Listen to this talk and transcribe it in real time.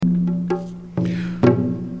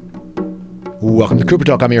Welcome to Cooper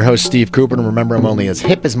Talk. I'm your host, Steve Cooper, and remember, I'm only as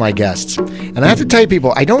hip as my guests. And I have to tell you,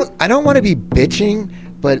 people, I don't want to be bitching,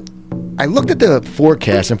 but I looked at the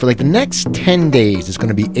forecast, and for like the next 10 days, it's going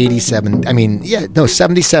to be 87.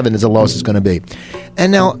 77 is the lowest it's going to be.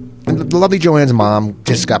 And now, the lovely Joanne's mom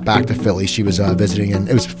just got back to Philly. She was visiting, and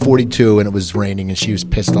it was 42, and it was raining, and she was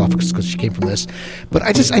pissed off because she came from this. But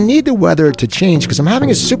I need the weather to change because I'm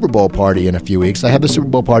having a Super Bowl party in a few weeks. I have a Super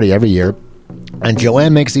Bowl party every year. And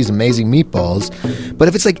Joanne makes these amazing meatballs. But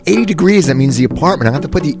if it's like 80 degrees, that means the apartment, I have to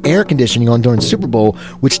put the air conditioning on during Super Bowl,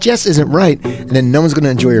 which just isn't right. And then no one's going to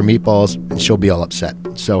enjoy your meatballs, and she'll be all upset.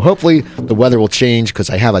 So hopefully the weather will change because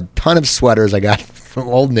I have a ton of sweaters I got from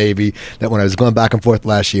Old Navy that when I was going back and forth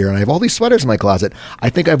last year. And I have all these sweaters in my closet. I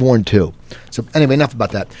think I've worn 2. So anyway, enough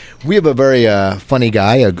about that. We have a very funny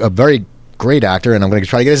guy, a very great actor, and I'm going to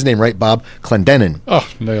try to get his name right, Bob Clendenin. Oh,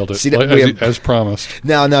 nailed it. See, as promised.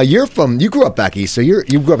 Now you grew up back east, so you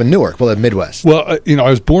grew up in Newark, the Midwest. Well, I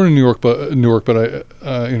was born in Newark, but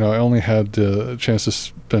I only had a chance to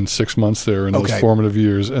spend 6 months there in those formative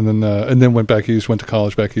years, and then went back east, went to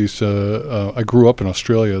college back east. I grew up in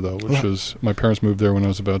Australia, though, which was, my parents moved there when I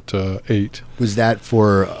was about 8. Was that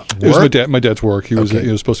for work? It was my dad's work. He was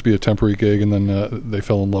supposed to be a temporary gig, and then they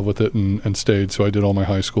fell in love with it and stayed. So I did all my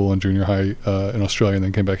high school and junior high in Australia, and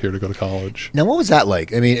then came back here to go to college. Now, what was that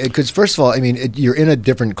like? I mean, because first of all, you're in a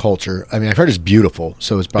different culture. I mean, I've heard it's beautiful,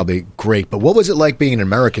 so it's probably great. But what was it like being an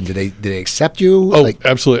American? Did they accept you? Oh,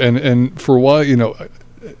 absolutely. And for a while,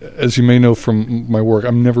 as you may know from my work,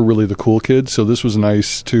 I'm never really the cool kid, so this was a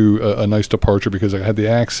nice departure because I had the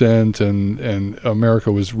accent, and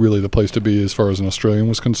America was really the place to be as far as an Australian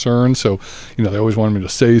was concerned. So, they always wanted me to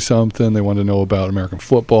say something. They wanted to know about American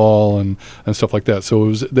football and stuff like that. So it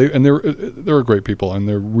was they're great people, and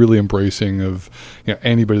they're really embracing of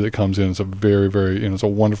anybody that comes in. It's a very, very it's a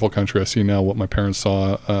wonderful country. I see now what my parents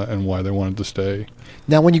saw and why they wanted to stay.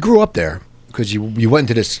 Now, when you grew up there, because you went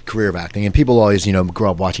into this career of acting, and people always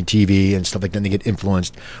grow up watching TV and stuff like that, and they get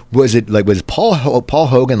influenced. Was Paul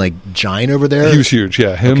Hogan like giant over there? He was huge.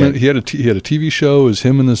 Yeah, he had a TV show. It was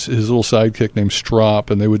him and his little sidekick named Strop,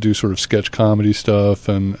 and they would do sort of sketch comedy stuff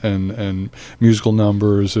and musical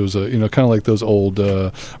numbers. It was kind of like those old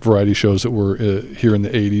variety shows that were here in the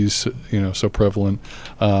 80s, so prevalent.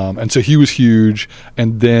 And so he was huge.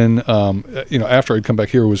 And then after I'd come back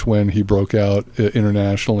here was when he broke out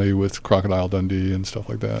internationally with Crocodile Dundee and stuff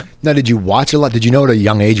like that. Now, did you watch a lot? Did you know at a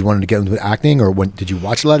young age you wanted to get into acting, or did you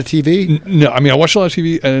watch a lot of TV? No, I watched a lot of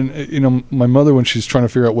TV, and my mother, when she's trying to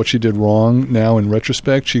figure out what she did wrong now in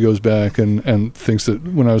retrospect, she goes back and thinks that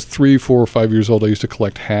when I was 3, 4, or 5 years old, I used to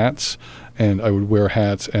collect hats. And I would wear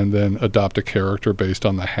hats and then adopt a character based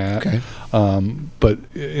on the hat. Okay. But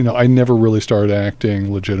I never really started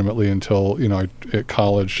acting legitimately until at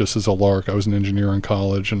college, just as a lark. I was an engineer in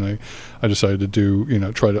college, and I decided to do I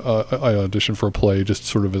auditioned for a play just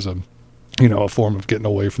sort of as a a form of getting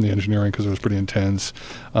away from the engineering because it was pretty intense,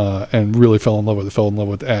 and really fell in love with it. Fell in love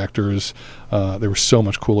with the actors. They were so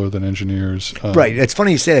much cooler than engineers. Right. It's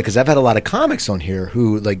funny you say that because I've had a lot of comics on here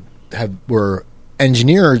who were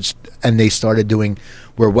engineers, and they started doing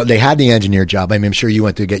they had the engineer job. I'm sure you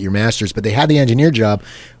went to get your master's, but they had the engineer job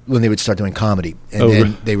when they would start doing comedy, and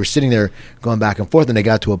then they were sitting there going back and forth, and they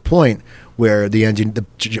got to a point where the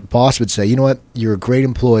boss would say, "You know what? You're a great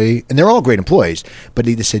employee," and they're all great employees. But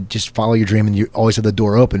he just said, "Just follow your dream, and you always have the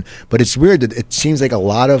door open." But it's weird that it seems like a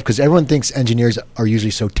lot of because everyone thinks engineers are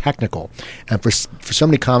usually so technical, and for so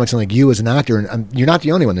many comics and like you as an actor, and you're not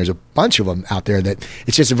the only one. There's a bunch of them out there that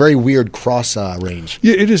it's just a very weird cross range.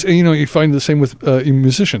 Yeah, it is. And, you find the same with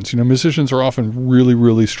musicians. Musicians are often really,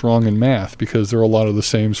 really strong in math because there are a lot of the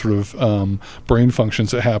same sort of brain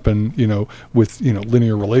functions that happen, with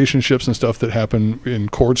linear relationships and stuff that happen in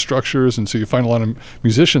chord structures, and so you find a lot of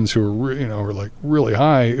musicians who are are like really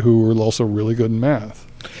high who are also really good in math.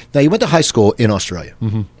 Now, you went to high school in Australia.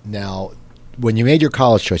 Mm-hmm. Now, when you made your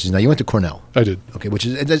college choices, now you went to Cornell. I did. Okay, which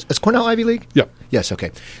is Cornell Ivy League? Yeah. Yes.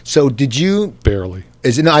 Okay. So did you barely?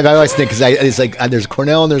 Is it? No, I always think because it's like there's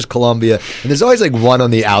Cornell and there's Columbia, and there's always like one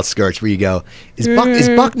on the outskirts where you go. Is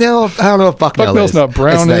Bucknell? I don't know if Bucknell's not.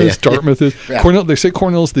 Brown is. Dartmouth is. Yeah. Cornell. They say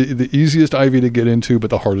Cornell's the easiest Ivy to get into, but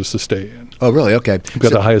the hardest to stay in. Oh, really? Okay. We've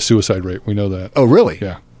got the highest suicide rate. We know that. Oh, really?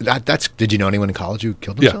 Yeah. That's. Did you know anyone in college who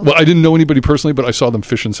killed themselves? Yeah. Well, I didn't know anybody personally, but I saw them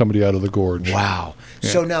fishing somebody out of the gorge. Wow. Yeah.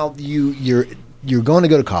 So now you're going to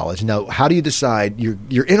go to college. Now, how do you decide?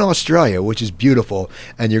 You're in Australia, which is beautiful,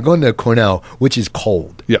 and you're going to Cornell, which is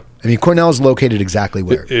cold. Yeah. Cornell is located exactly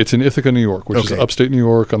where? It's in Ithaca, New York, which is upstate New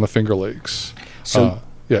York on the Finger Lakes. So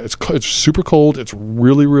Yeah, it's super cold. It's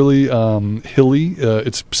really, really hilly.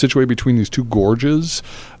 It's situated between these two gorges,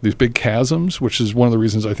 these big chasms, which is one of the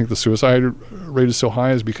reasons I think the suicide rate is so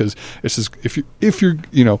high, is because it's just, if you're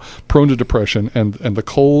prone to depression, and the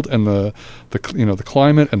cold and the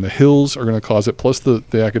climate and the hills are going to cause it, plus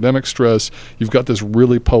the academic stress, you've got this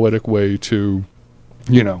really poetic way to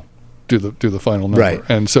do the final number. Right.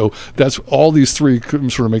 And so that's all these three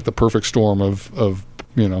sort of make the perfect storm of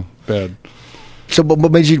bad. So,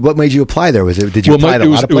 what made you apply there? Did you apply at a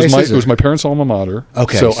lot of places? It was my parents' alma mater.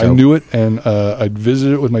 Okay, so I knew it, and I'd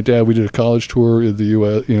visited it with my dad. We did a college tour, the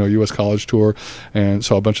U.S. college tour, and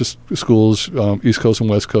saw a bunch of schools, East Coast and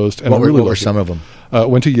West Coast. And what were some of them?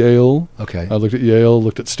 Went to Yale. Okay. I looked at Yale.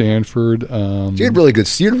 Looked at Stanford. So you had really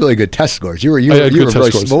good test scores. You were had good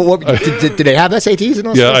really test scores. Did they have SATs and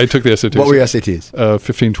all? Yeah, I took the SATs. What were your SATs?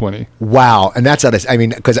 1520. Wow, and that's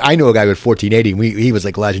because I knew a guy with 1480. And he was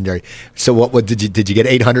like legendary. So what did you get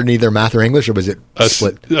 800 in either math or English, or was it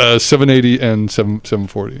split? 780 and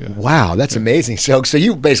 740. Yeah. Wow, that's amazing. So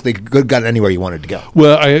you basically got anywhere you wanted to go.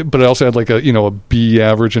 Well, but I also had like a B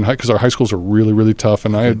average in high, because our high schools are really, really tough,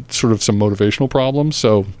 and I had sort of some motivational problems.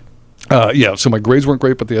 So, so my grades weren't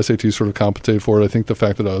great, but the SATs sort of compensated for it. I think the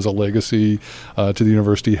fact that I was a legacy to the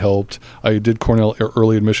university helped. I did Cornell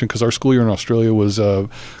early admission because our school year in Australia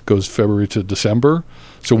goes February to December.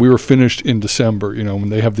 So we were finished in December. When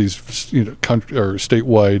they have these country or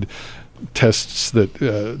statewide tests that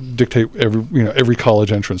dictate every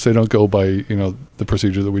college entrance. They don't go by the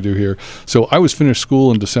procedure that we do here. So I was finished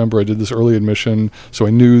school in December. I did this early admission, so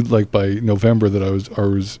I knew like by November that I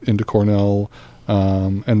was into Cornell.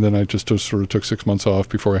 And then I just sort of took 6 months off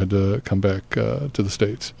before I had to come back to the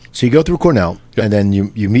States. So you go through Cornell, Yep. and then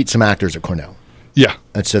you meet some actors at Cornell. Yeah.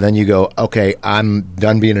 And so then you go, okay, I'm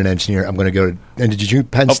done being an engineer. I'm going to go to. And did you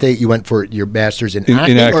Penn State? You went for your master's in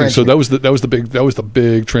acting. In acting. Or So that was the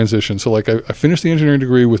big transition. So like I finished the engineering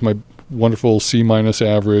degree with my wonderful C-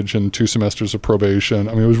 average and 2 semesters of probation.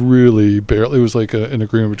 I mean, it was really barely. It was like an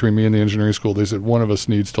agreement between me and the engineering school. They said one of us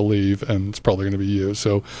needs to leave, and it's probably going to be you.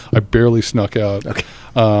 So I barely snuck out. Okay.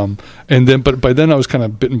 And then, but by then I was kind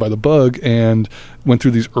of bitten by the bug and went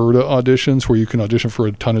through these IRTA auditions where you can audition for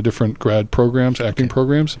a ton of different grad programs, acting programs.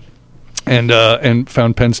 And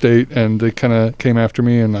found Penn State, and they kind of came after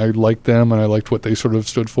me, and I liked them, and I liked what they sort of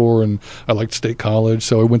stood for, and I liked State College,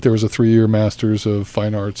 so I went there as a 3-year Master's of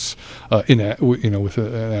Fine Arts, with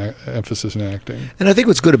an emphasis in acting. And I think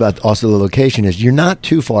what's good about also the location is you're not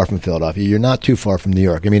too far from Philadelphia. You're not too far from New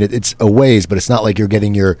York. I mean, it's a ways, but it's not like you're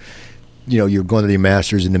getting your. You're going to the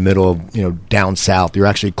Masters in the middle of, down south. You're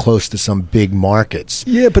actually close to some big markets.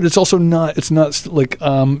 Yeah, but it's also not, like,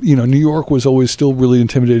 New York was always still really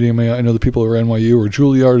intimidating. I mean, I know the people who are NYU or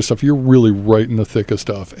Juilliard and stuff, you're really right in the thick of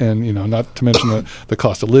stuff. And, not to mention the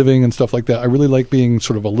cost of living and stuff like that. I really like being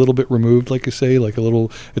sort of a little bit removed, like you say, like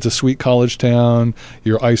it's a sweet college town.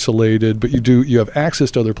 You're isolated, but you have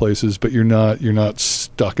access to other places, but you're not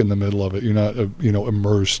stuck in the middle of it. You're not,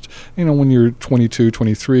 immersed. When you're 22,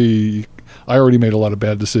 23, I already made a lot of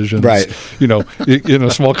bad decisions. Right. In a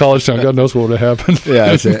small college town, God knows what would have happened. Yeah,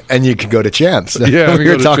 that's it. And you could go to Champs. Yeah, we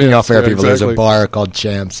were talking Champs. off air, people. Exactly. There's a bar called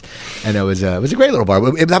Champs, and it was a great little bar.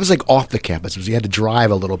 That was like off the campus. You had to drive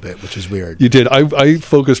a little bit, which was weird. You did. I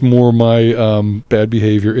focused more my bad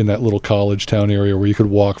behavior in that little college town area where you could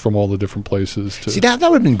walk from all the different places. See, that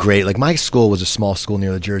would have been great. Like my school was a small school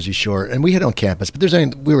near the Jersey Shore, and we had on campus. But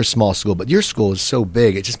we were a small school, but your school is so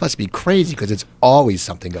big. It just must be crazy because it's always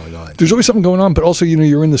something going on. There's always something going on, but also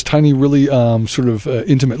you're in this tiny, really sort of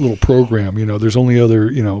intimate little program. There's only a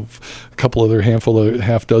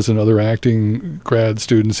half dozen other acting grad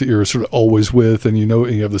students that you're sort of always with, and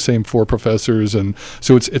you have the same 4 professors, and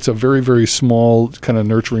so it's a very, very small kind of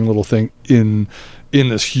nurturing little thing in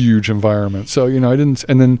this huge environment. So I didn't,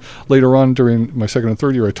 and then later on during my second and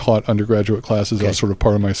third year, I taught undergraduate classes. Okay. As sort of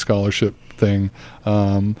part of my scholarship thing.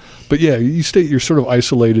 But yeah, you're sort of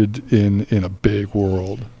isolated in a big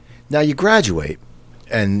world. Now you graduate,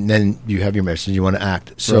 and then you have your master's, you want to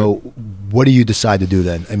act. So Right. what do you decide to do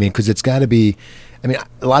then? I mean, because it's got to be,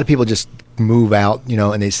 a lot of people just move out,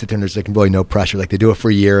 and they sit there and there's like really no pressure. Like they do it for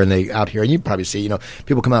a year and they out here, and you probably see,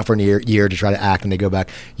 people come out for a year to try to act and they go back.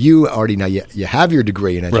 You already know you have your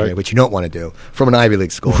degree in engineering, Right. which you don't want to do from an Ivy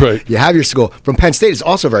League school. Right. You have your school from Penn State. It's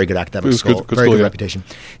also a very good academic school, good very school, good yeah. reputation.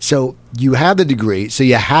 So you have the degree, so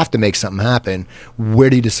you have to make something happen. Where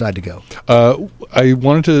do you decide to go? I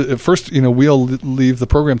wanted to, at first, we all leave the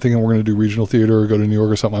program thinking we're going to do regional theater or go to New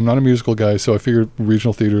York or something. I'm not a musical guy, so I figured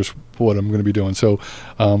regional theater is what I'm going to be doing. So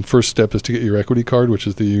first step is to get your equity card, which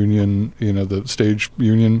is the union, the stage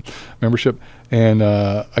union membership. And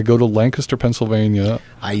I go to Lancaster, Pennsylvania.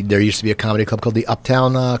 There used to be a comedy club called the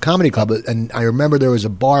Uptown Comedy Club, and I remember there was a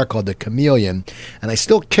bar called the Chameleon, and I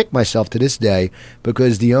still kick myself to this day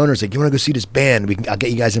because the owner's like, "You want to go see this band? I'll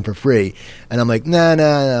get you guys in for free." And I'm like, "No, I'm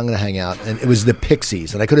going to hang out." And it was the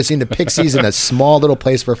Pixies, and I could have seen the Pixies in a small little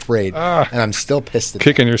place for free, and I'm still pissed at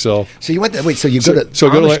Kicking yourself. So you went to, so you go to so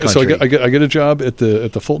Amish I get a job at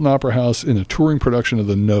the Fulton Opera House in a touring production of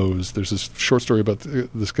The Nose. There's this short story about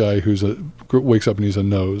this guy who's wakes up and he's a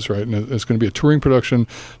nose, right? And it's going to be a touring production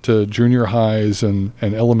to junior highs and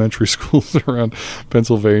elementary schools around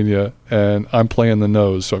Pennsylvania, and I'm playing the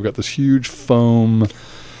nose. So I've got this huge foam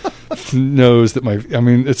nose that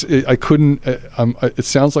it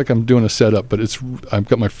sounds like I'm doing a setup, but I've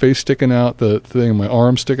got my face sticking out the thing, and my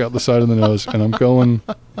arms stick out the side of the nose, and I'm going,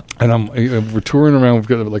 and we're touring around. We've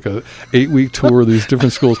got like a 8-week tour of these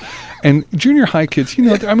different schools, and junior high kids,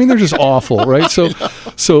 they're just awful, right?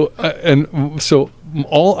 I'm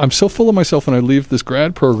so full of myself when I leave this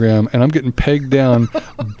grad program, and I'm getting pegged down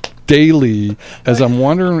daily as I'm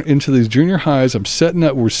wandering into these junior highs. I'm setting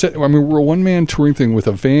up. We're a one-man touring thing with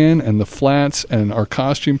a van and the flats and our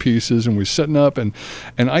costume pieces, and we're setting up, and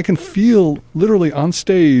I can feel literally on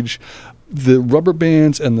stage the rubber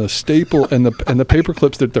bands and the staple and the paper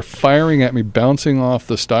clips that they're firing at me, bouncing off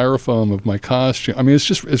the styrofoam of my costume. I mean,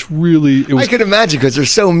 I could imagine, because they're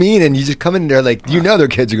so mean, and you just come in there like, their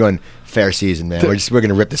kids are going, "Fair season, man. We're going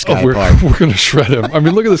to rip this guy apart. We're going to shred him." I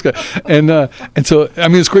mean, look at this guy. And so, I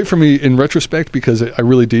mean, it's great for me in retrospect because I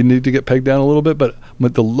really did need to get pegged down a little bit. But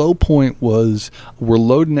the low point was we're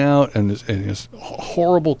loading out, and it's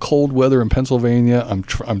horrible cold weather in Pennsylvania.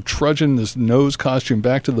 I'm trudging this nose costume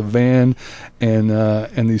back to the van,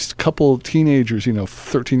 and these couple teenagers,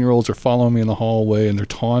 13-year-olds, are following me in the hallway, and they're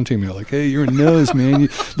taunting me like, "Hey, you're a nose, man. You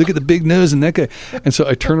look at the big nose and that guy." And so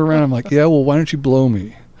I turn around. I'm like, "Yeah, well, why don't you blow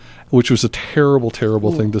me?" Which was a terrible,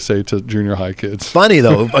 terrible thing to say to junior high kids. Funny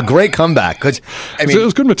though, a great comeback. Because it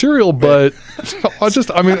was good material, but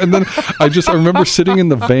I remember sitting in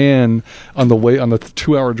the van on the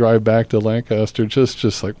 2-hour drive back to Lancaster,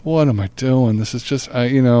 just like, what am I doing? This is just,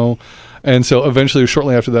 And so eventually,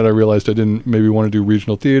 shortly after that, I realized I didn't maybe want to do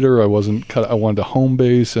regional theater. I wanted to home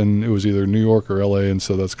base, and it was either New York or LA, and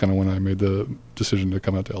so that's kind of when I made the decision to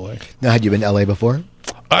come out to LA. Now, had you been to LA before?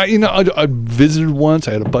 I visited once.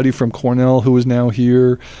 I had a buddy from Cornell who was now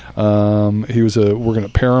here. He was working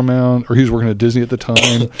at Paramount, or he was working at Disney at the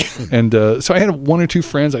time. And so I had one or two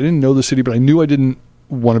friends. I didn't know the city, but I knew I didn't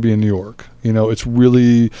want to be in New York. It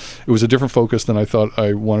was a different focus than I thought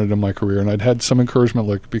I wanted in my career. And I'd had some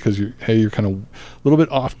encouragement, because you're kind of a little bit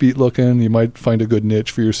offbeat looking. You might find a good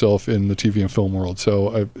niche for yourself in the TV and film world.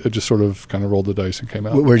 So I just sort of kind of rolled the dice and came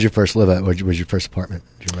out. Where'd you first live at? Where's your first apartment?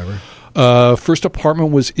 Do you remember? First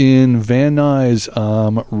apartment was in Van Nuys,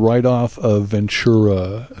 right off of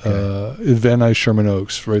Ventura, Van Nuys, Sherman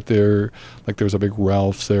Oaks, right there. Like there was a big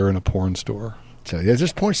Ralph's there and a porn store. So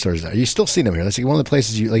there's porn stores there. You still see them here. That's like one of the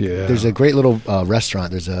places you like. Yeah. There's a great little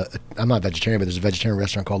restaurant. I'm not vegetarian, but there's a vegetarian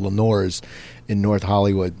restaurant called Lenore's in North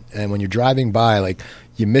Hollywood. And when you're driving by, like,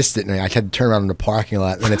 you missed it, and I had to turn around in the parking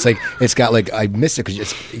lot, and it's like it's got like I missed it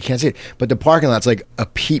because you can't see it. But the parking lot's like a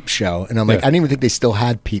peep show, and I'm like, I didn't even think they still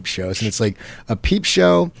had peep shows. And it's like a peep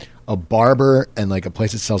show, a barber, and like a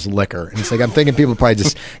place that sells liquor. And it's like, I'm thinking people probably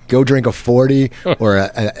just go drink a 40 or a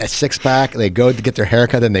 6-pack. They go to get their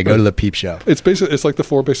haircut, and they go to the peep show. It's like the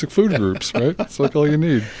 4 basic food groups, right? It's like all you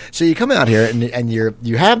need. So you come out here, and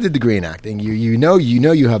you have the degree in acting. You know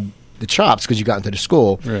you have the chops because you got into the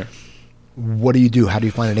school. Right. What do you do? How do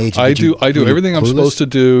you find an agent? I do everything I'm supposed to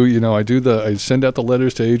do. I send out the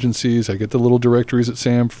letters to agencies. I get the little directories at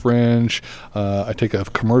Sam French. I take a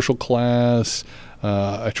commercial class.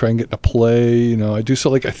 I try and get in a play. I do so.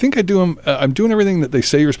 Like I think I do them. I'm doing everything that they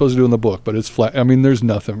say you're supposed to do in the book, but it's flat. I mean, there's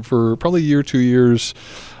nothing for probably a year, 2 years.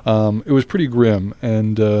 It was pretty grim,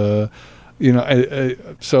 and.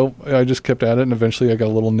 So I just kept at it, and eventually I got a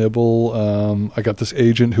little nibble. I got this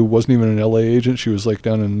agent who wasn't even an LA agent. She was like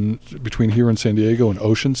down in between here and San Diego and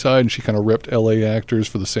Oceanside, and she kind of repped LA actors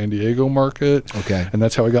for the San Diego market. Okay. And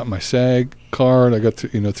that's how I got my SAG card. I got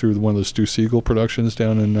to, through one of the Stu Siegel productions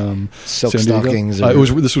down in Silk San Diego. Stockings.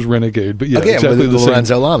 This was Renegade, but exactly the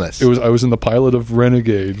Lorenzo Lamas. I was in the pilot of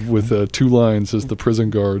Renegade with 2 lines as the prison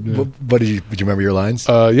guard. Yeah. What did you remember your lines?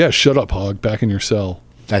 Shut up, hog. Back in your cell.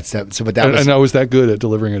 That's that. So, but that was, and I was that good at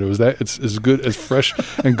delivering it. It's as good, as fresh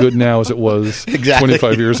and good now as it was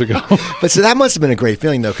 25 years ago. But so that must have been a great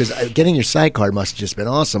feeling, though, because getting your SAG card must have just been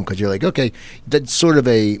awesome. Because you're like, okay, that's sort of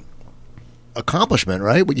accomplishment,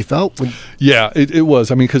 right? What you felt when Yeah, it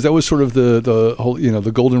was. I mean, because that was sort of the whole,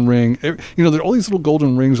 the golden ring. There are all these little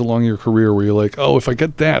golden rings along your career where you're like, oh, if I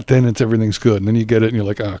get that, then everything's good. And then you get it, and you're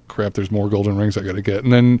like, oh crap, there's more golden rings I got to get.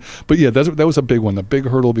 And then, but yeah, that was a big one, the big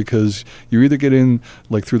hurdle, because you either get in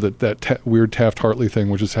like through that weird Taft-Hartley thing,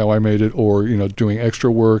 which is how I made it, or doing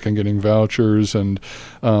extra work and getting vouchers, and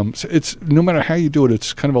so it's no matter how you do it,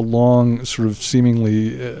 it's kind of a long, sort of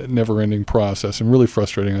seemingly never-ending process, and really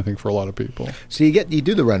frustrating, I think, for a lot of people. So you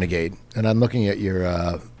do the Renegade, and I'm looking at your,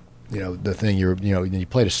 the thing you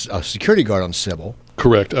played a security guard on Sybil.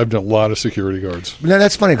 Correct. I've done a lot of security guards. No,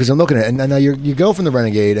 that's funny because I'm looking at it, and now you go from the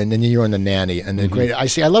Renegade, and then you're on the Nanny, and then great.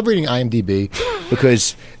 I love reading IMDb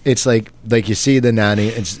because it's like you see the Nanny,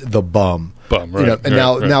 it's the bum. Right. And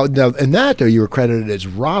now in that though you were credited as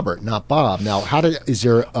Robert, not Bob. Now, is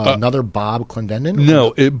there another Bob Clendenin?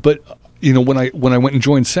 No, but when I went and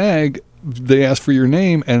joined SAG, they asked for your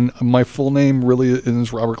name, and my full name really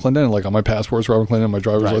is Robert Clendenin. Like on my passport is Robert Clendenin, my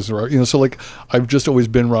driver's license is Robert. So like I've just always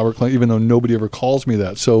been Robert Clendenin, even though nobody ever calls me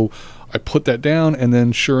that. So I put that down, and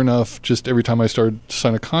then sure enough, just every time I started to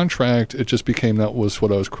sign a contract, it just became that was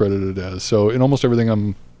what I was credited as. So in almost everything,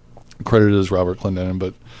 I'm credited as Robert Clendenin,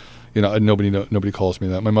 but. Nobody calls me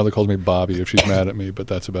that. My mother calls me Bobby if she's mad at me, but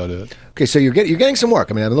that's about it. Okay, so you're getting some work.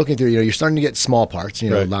 I mean, I'm looking through. You're starting to get small parts.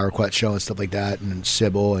 Right. Lara Quette show and stuff like that, and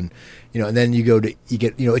Sybil, and and then you get.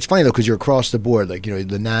 It's funny though because you're across the board, like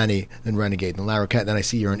the Nanny, then Renegade, and Lara Quette. Then I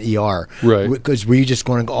see you're in ER. Right. Because were you just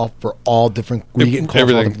going off for all different? Were you getting called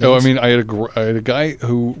everything? For all different I had a guy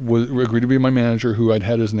who agreed to be my manager, who I'd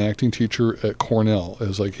had as an acting teacher at Cornell. It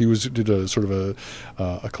was like he did a sort of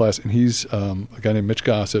a class, and he's a guy named Mitch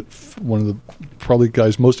Gossett, one of the probably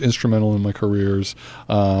guys most instrumental in my careers,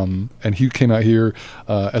 and he came out here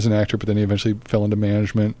as an actor, but then he eventually fell into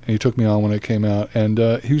management, and he took me on when I came out, and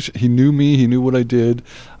he knew me, he knew what I did,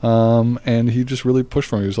 and he just really pushed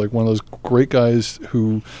for me. He was like one of those great guys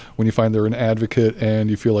who, when you find they're an advocate and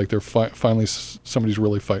you feel like they're finally somebody's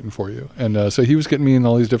really fighting for you, and so he was getting me in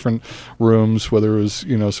all these different rooms, whether it was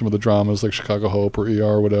some of the dramas like Chicago Hope or ER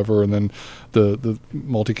or whatever, and then the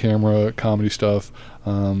multi-camera comedy stuff,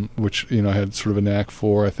 which I had sort of a knack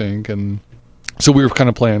for, I think, and so we were kind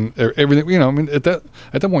of playing everything. I mean, at that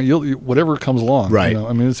point, whatever comes along, right?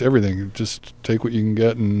 I mean, it's everything. You just take what you can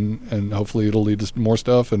get, and hopefully it'll lead to more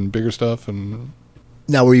stuff and bigger stuff. And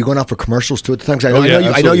now, were you going out for commercials too at the time? 'Cause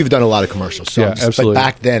I know you've done a lot of commercials. So yeah, absolutely. But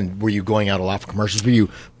back then, were you going out a lot for commercials? Were you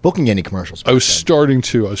booking any commercials? I was starting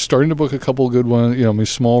to book a couple of good ones,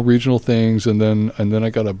 small regional things, and then I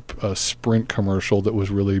got a Sprint commercial that was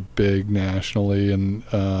really big nationally, and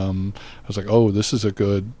I was like, oh, this is a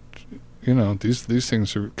good. These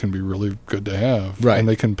things can be really good to have, right? And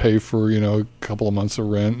they can pay for a couple of months of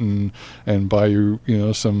rent and buy you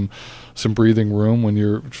some breathing room when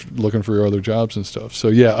you're looking for your other jobs and stuff. So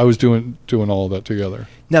yeah, I was doing all of that together.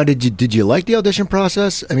 Now, did you like the audition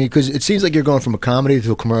process? I mean, because it seems like you're going from a comedy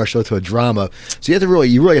to a commercial to a drama, so you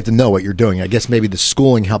really have to know what you're doing. I guess maybe the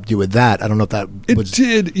schooling helped you with that. I don't know if that was.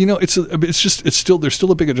 It did. There's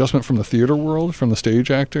still a big adjustment from the theater world, from the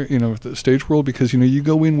stage actor, the stage world, because you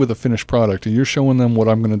go in with a finished product and you're showing them what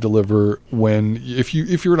I'm going to deliver. If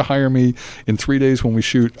you were to hire me in 3 days when we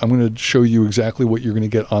shoot, I'm going to show you exactly what you're going to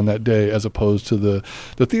get on that day, as opposed to the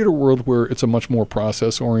theater world where it's a much more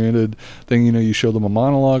process oriented thing. You show them a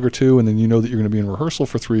monologue or two, and then that you're going to be in rehearsal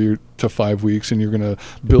for 3 to 5 weeks, and you're going to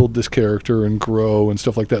build this character and grow and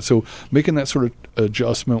stuff like that. So making that sort of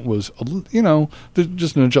adjustment was,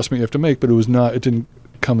 just an adjustment you have to make, but it didn't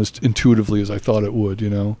come as intuitively as I thought it would,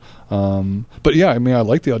 But yeah, I mean, I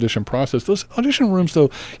like the audition process. Those audition rooms,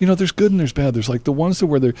 though, there's good and there's bad. There's like the ones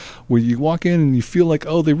where you walk in and you feel like,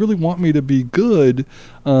 oh, they really want me to be good,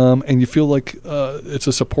 and you feel like it's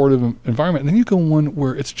a supportive environment. And then you go one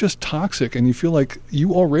where it's just toxic, and you feel like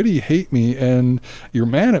you already hate me and you're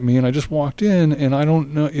mad at me, and I just walked in, and I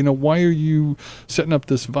don't know, why are you setting up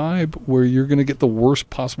this vibe where you're going to get the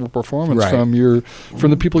worst possible performance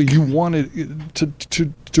from the people you wanted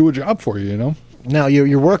to do a job for you, Now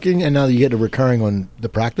you're working, and now you get a recurring on The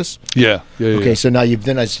Practice. Yeah. Okay, so now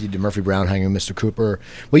I see you did Murphy Brown hanging with Mr. Cooper.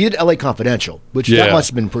 Well, you did L.A. Confidential, which that must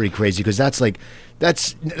have been pretty crazy because that's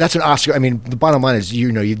an Oscar. I mean, the bottom line is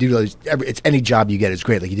you do it's any job you get is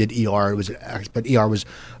great. Like you did ER, but ER was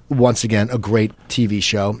once again a great TV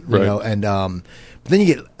show, and. But then you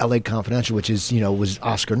get L.A. Confidential, which is, was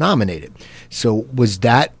Oscar nominated. So was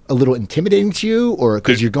that a little intimidating to you, or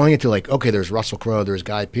because you're going into like, okay, there's Russell Crowe, there's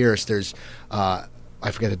Guy Pearce, there's I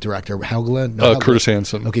forget the director, Helgeland? No, Curtis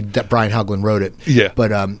Hanson. Okay, Brian Helgeland wrote it. Yeah.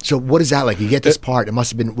 But so what is that like? You get this part. It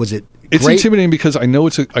must have been. Was it It's great. intimidating because I know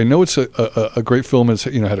it's a great film. It's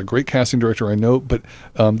had a great casting director. I know, but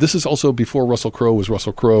this is also before Russell Crowe was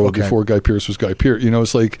Russell Crowe, Okay. before Guy Pearce was Guy Pearce.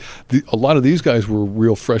 It's like a lot of these guys were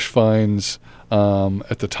real fresh finds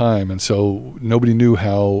at the time, and so nobody knew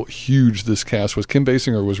how huge this cast was. Kim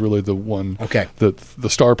Basinger was really the one, Okay. the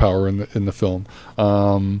star power in the film.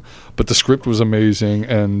 But the script was amazing,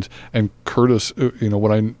 and Curtis,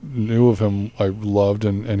 what I knew of him, I loved,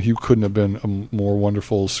 and he couldn't have been a more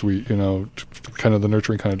wonderful, sweet, kind of the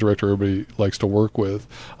nurturing kind of director everybody likes to work with.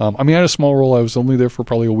 I had a small role. I was only there for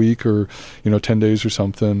probably a week or 10 days or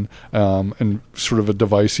something, and sort of a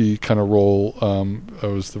devicey kind of role. I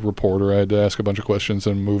was the reporter. I had to ask a bunch of questions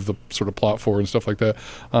and move the sort of plot forward and stuff like that.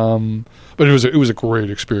 But it was a great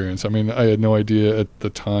experience. I had no idea at the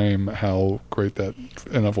time how great that,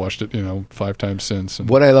 and I've watched it 5 times since. And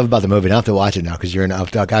What I love about the movie, and I have to watch it now because you're an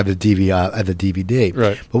Updog. I have the DVD.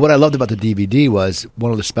 Right. But what I loved about the DVD was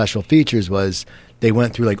one of the special features was they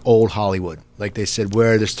went through like old Hollywood. Like they said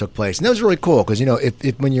where this took place. And that was really cool because,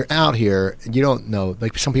 if when you're out here, you don't know,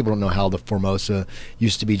 like some people don't know how the Formosa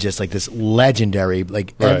used to be just like this legendary,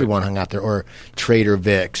 like Right. everyone hung out there, or Trader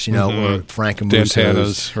Vic's, or Frank and Moose's.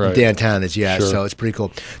 Dantana's, right. Dantana's, yeah. Sure. So it's pretty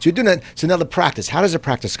cool. So you're doing that. So now the practice, how does the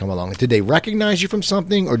practice come along? Did they recognize you from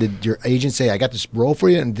something, or did your agent say, I got this role for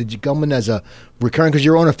you? And did you come in as a recurring, because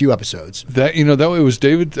you're on a few episodes? That that way it was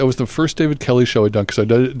David. That was the first David Kelly show I'd done, because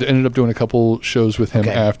ended up doing a couple shows with him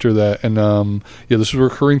Okay. after that. And this was a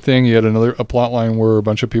recurring thing. He had a plot line where a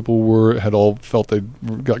bunch of people had all felt they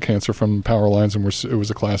got cancer from power lines, and it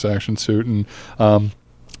was a class action suit. And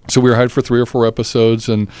so we were hired for 3 or 4 episodes,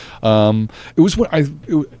 and it was one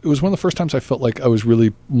of the first times I felt like I was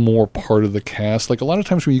really more part of the cast. Like a lot of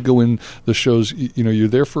times when you go in the shows, you're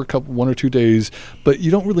there for 1 or 2 days, but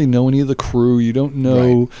you don't really know any of the crew. You don't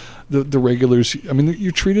know the regulars.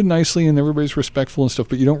 You're treated nicely and everybody's respectful and stuff,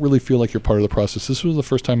 but you don't really feel like you're part of the process. This was the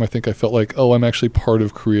first time I think I felt like, I'm actually part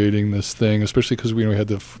of creating this thing, especially because we had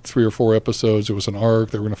the 3 or 4 episodes. It was an arc.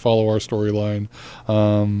 They were going to follow our storyline.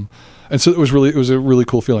 And so it was a really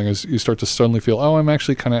cool feeling as you start to suddenly feel, I'm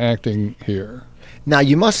actually kind of acting here. Now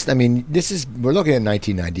you must. We're looking at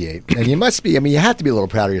 1998, and you must be. You have to be a little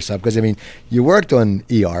proud of yourself because you worked on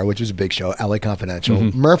ER, which was a big show, LA Confidential,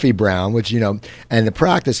 Murphy Brown, which and The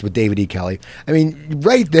Practice with David E. Kelly.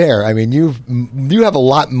 Right there. You have a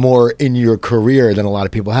lot more in your career than a lot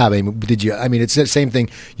of people have. Did you? It's the same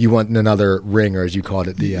thing. You want another ring, or as you called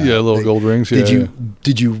it, little gold rings.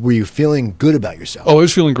 Were you feeling good about yourself? Oh, I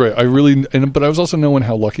was feeling great. But I was also knowing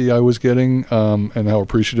how lucky I was getting, and how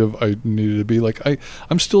appreciative I needed to be.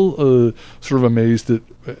 I'm still sort of amazed at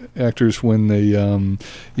actors when they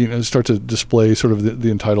start to display sort of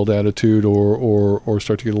the entitled attitude or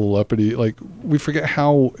start to get a little uppity. Like, we forget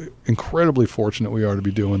how incredibly fortunate we are to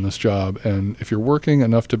be doing this job, and if you're working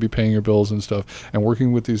enough to be paying your bills and stuff and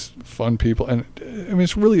working with these fun people, and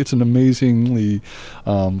it's an amazingly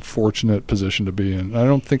fortunate position to be in. I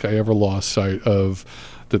don't think I ever lost sight of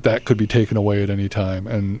that could be taken away at any time,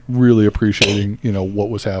 and really appreciating what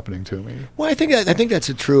was happening to me. Well, I think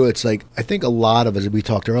that's true. It's like, I think a lot of, as we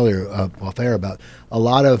talked earlier off air about, a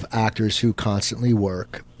lot of actors who constantly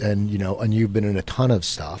work, and you've been in a ton of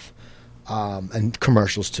stuff, and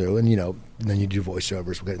commercials too, and then you do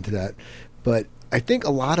voiceovers. We'll get into that, but I think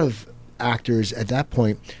a lot of actors at that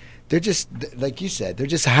point, they're just, like you said, they're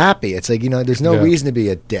just happy. It's like, there's no reason to be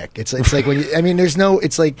a dick. It's like when there's no.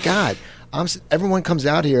 It's like, God. Everyone comes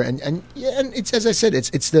out here, and it's, as I said,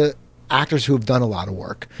 it's the actors who have done a lot of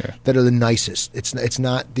work that are the nicest. It's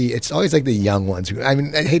not it's always like the young ones who, I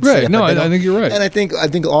hate to say that, No, but I think you're right. And I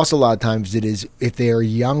think also a lot of times it is, if they are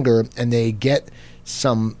younger and they get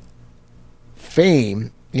some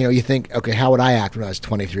fame, you think, okay, how would I act when I was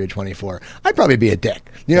 23 or 24? I'd probably be a dick.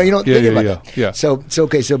 You don't think about that. Yeah. So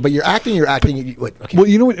okay, but you're acting. Okay.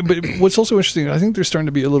 Well, but what's also interesting, I think there's starting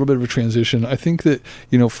to be a little bit of a transition. I think that,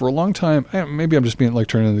 for a long time, maybe I'm just being like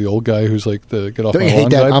turning into the old guy who's like the get off Don't my you hate lawn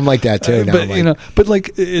that? guy. I'm like that too. Now, but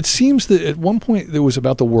it seems that at one point it was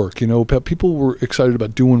about the work. People were excited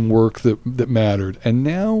about doing work that mattered, and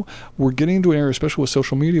now we're getting into an era, especially with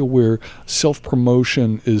social media, where self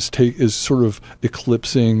promotion is sort of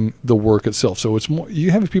eclipsing the work itself. So it's more,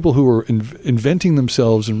 you have people who are inventing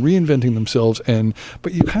themselves and reinventing themselves,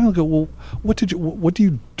 but you kind of go, well, what do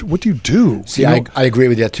you do? See, I agree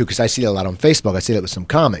with that too, because I see it a lot on Facebook. I see that with some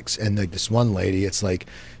comics, and like this one lady, it's like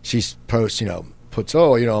she posts, puts,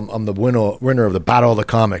 I'm the winner of the Battle of the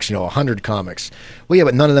Comics, 100 comics. Well, yeah,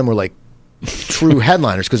 but none of them were like true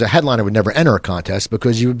headliners, because a headliner would never enter a contest,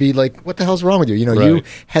 because you would be like, what the hell's wrong with you? You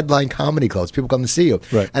headline comedy clubs, people come to see you.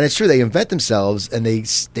 Right. And it's true, they invent themselves, and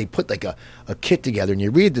they put like a kit together, and you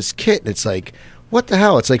read this kit, and it's like, what the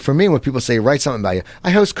hell? It's like for me when people say write something about you.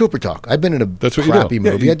 I host Cooper Talk. I've been in a That's what crappy you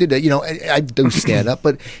do. movie. Yeah, I did that. I do stand up,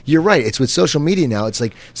 but you're right. It's with social media now. It's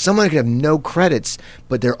like someone could have no credits,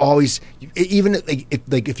 but they're always even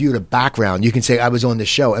if you had a background, you can say I was on the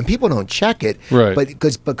show, and people don't check it, right? But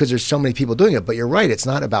because there's so many people doing it. But you're right. It's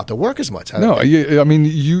not about the work as much. No, I mean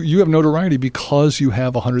you have notoriety because you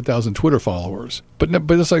have 100,000 Twitter followers, but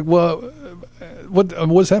it's like, well, what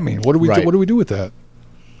does that mean? What do we do, what do we do with that?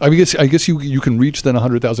 I guess you can reach then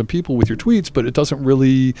 100,000 people with your tweets, but it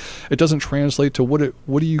doesn't translate to what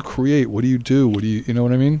do you create? What do you do? You know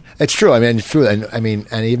what I mean? It's true. I mean, it's true. And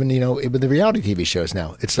and even with the reality TV shows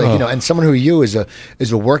now, it's like and someone who is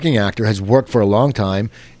a working actor, has worked for a long time,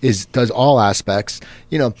 does all aspects,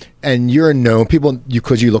 and you're known people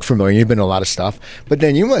because you look familiar. You've been in a lot of stuff, but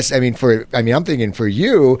then you must. I'm thinking for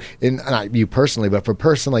you, and not you personally, but for a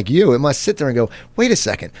person like you, it must sit there and go, wait a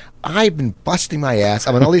second, I've been busting my ass.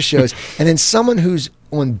 I'm on all these shows, and then someone who's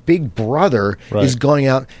on Big Brother is going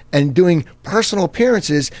out and doing personal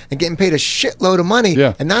appearances and getting paid a shitload of money.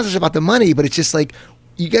 Yeah. And not just about the money, but it's just like,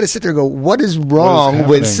 you got to sit there and go, what is wrong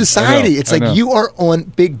with society? It's like you are on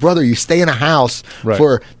Big Brother. You stay in a house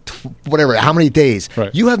for whatever, how many days?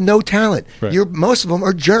 Right. You have no talent. Right. Most of them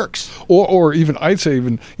are jerks. Or even I'd say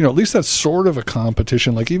even at least that's sort of a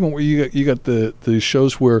competition. Like even where you got the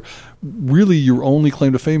shows where really your only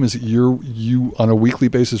claim to fame is that you on a weekly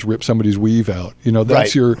basis rip somebody's weave out.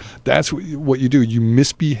 That's what you do. You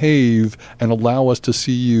misbehave and allow us to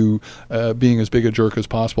see you being as big a jerk as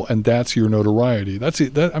possible, and that's your notoriety. That's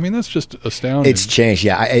just astounding. It's changed,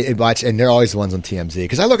 yeah. I watch, and they're always the ones on TMZ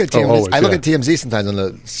because I look at TMZ. Always, I look at TMZ sometimes on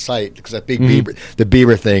the site because that big Bieber, the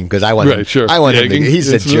Bieber thing. Because I want him. Sure. I want him.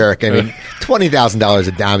 He's a jerk. I mean, $20,000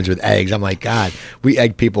 of damage with eggs. I'm like, God, we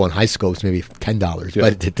egg people in high school. It's maybe $10,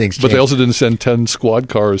 but things change. But they also didn't send 10 squad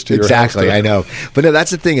cars to your house. Exactly, I know. But no,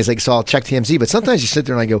 that's the thing. Is like, so I'll check TMZ, but sometimes you sit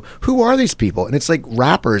there and I go, who are these people? And it's like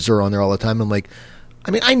rappers are on there all the time. I'm like,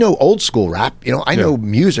 I know old school rap. I know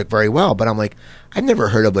music very well, but I'm like, I've never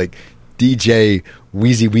heard of like DJ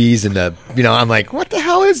Wheezy Wheeze and I'm like, what the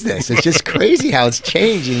hell is this? It's just crazy how it's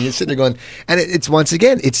changed. And you're sitting there going, and it's once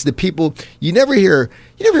again, it's the people you never hear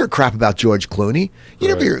crap about George Clooney. You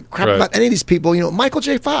never hear crap about any of these people. Michael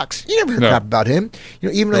J. Fox. You never hear crap about him.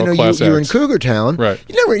 Even I know you were in Cougar Town. Right.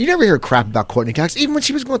 You never hear crap about Courtney Cox. Even when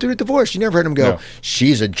she was going through the divorce, you never heard him go,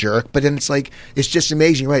 she's a jerk. But then it's like, it's just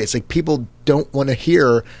amazing, right? It's like people don't want to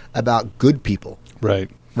hear about good people.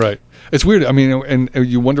 Right. It's weird. I mean, and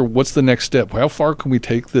you wonder what's the next step. How far can we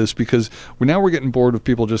take this? Because we're getting bored of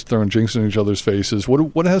people just throwing jinx in each other's faces.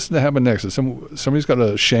 What has to happen next? Somebody's got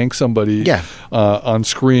to shank somebody on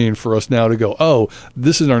screen for us now to go, oh,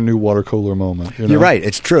 this is our new water cooler moment. You're right.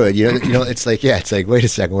 It's true. It's like, it's like, wait a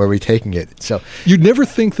second, where are we taking it? So you'd never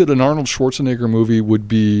think that an Arnold Schwarzenegger movie would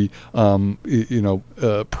be,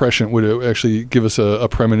 prescient, would actually give us a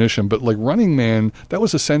premonition. But like Running Man, that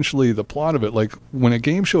was essentially the plot of it. Like when a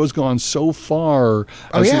game show has gone so far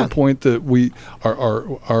to the point that we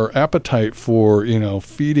our appetite for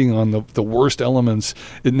feeding on the worst elements,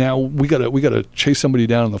 now we gotta chase somebody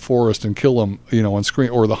down in the forest and kill them on screen,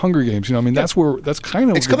 or the Hunger Games. That's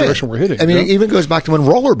kind of the direction we're hitting. It even goes back to when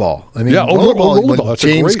Rollerball. Rollerball. That's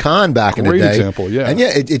James Caan back in the day. Great example. Yeah, and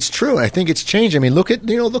it's true. I think it's changed. I mean, look at if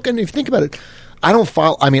you think about it. I don't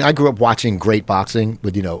follow. I mean, I grew up watching great boxing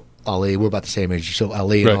with Ali. We're about the same age, so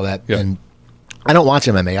Ali and all that. Yeah. And I don't watch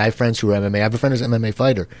MMA. I have friends who are MMA. I have a friend who's an MMA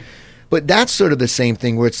fighter. But that's sort of the same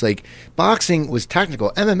thing where it's like boxing was technical.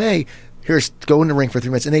 MMA, here's go in the ring for 3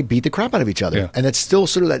 minutes and they beat the crap out of each other. Yeah. And it's still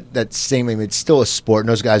sort of that same thing. It's still a sport and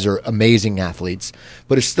those guys are amazing athletes.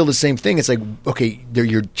 But it's still the same thing. It's like, okay,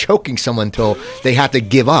 you're choking someone until they have to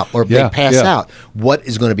give up or they pass out. What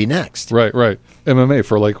is going to be next? Right. MMA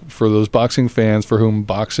for those boxing fans for whom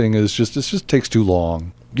boxing is just takes too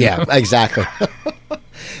long. Yeah, exactly.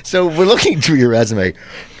 So we're looking through your resume.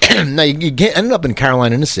 Now you ended up in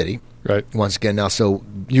Carolina in the City, right? Once again, now so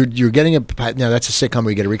you're getting now that's a sitcom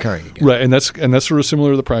where you get a recurring again, right? And that's sort of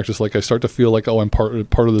similar to the practice. Like I start to feel like I'm part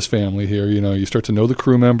of this family here. You start to know the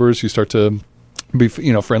crew members. You start to be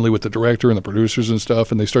friendly with the director and the producers and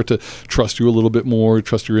stuff, and they start to trust you a little bit more,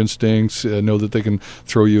 trust your instincts, know that they can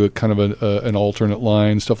throw you a kind of an alternate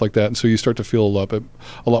line, stuff like that. And so you start to feel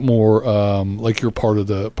a lot more like you're part of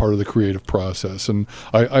the creative process. And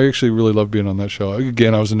I actually really love being on that show.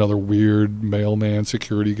 Again, I was another weird mailman,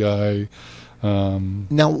 security guy.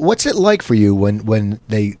 Now, what's it like for you when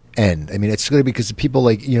they end? I mean, it's going to be because people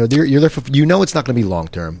like you're there for it's not going to be long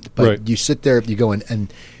term, but you sit there, you go in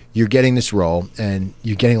and you're getting this role and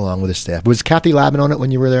you're getting along with the staff. Was Kathy Lavin on it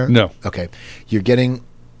when you were there? No. Okay. You're getting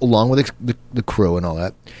along with the crew and all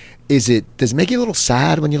that. does it make you a little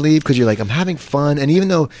sad when you leave because you're like, I'm having fun, and even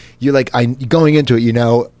though you're like, going into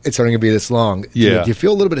it, it's only going to be this long. Yeah. Do you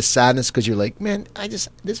feel a little bit of sadness because you're like, man,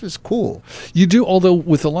 this was cool. You do, although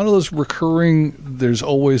with a lot of those recurring, there's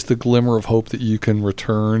always the glimmer of hope that you can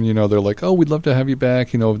return. They're like, oh, we'd love to have you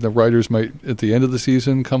back. The writers might at the end of the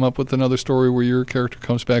season come up with another story where your character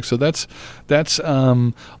comes back. So that's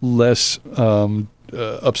less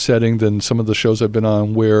upsetting than some of the shows I've been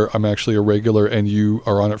on where I'm actually a regular and you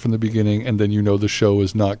are on it from the beginning, and then the show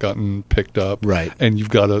has not gotten picked up, right? And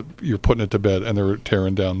you're putting it to bed and they're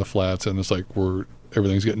tearing down the flats, and it's like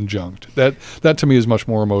everything's getting junked. That to me is much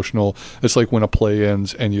more emotional. It's like when a play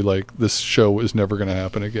ends and you like, this show is never going to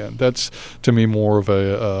happen again. That's to me more of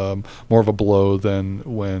a blow than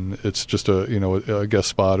when it's just a guest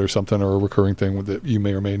spot or something, or a recurring thing that you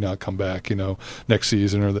may or may not come back next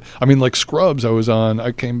season. Like Scrubs, I was on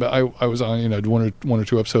one or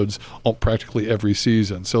two episodes practically every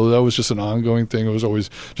season, so that was just an ongoing thing. It was always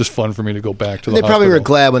just fun for me to go back to the hospital. They probably were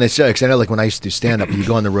glad when they said, because I know like when I used to do stand up, you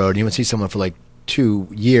go on the road and you would see someone for like 2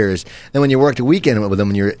 years. Then when you work the weekend with them,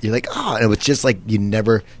 and you're like, oh, and it was just like you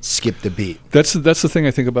never skipped a beat. That's the thing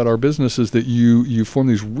I think about our business, is that you form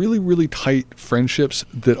these really, really tight friendships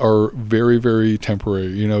that are very, very temporary.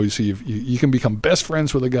 You see, you can become best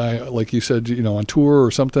friends with a guy, like you said, on tour or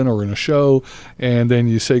something, or in a show, and then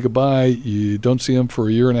you say goodbye. You don't see him for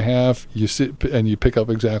a year and a half. You sit and you pick up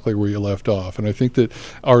exactly where you left off. And I think that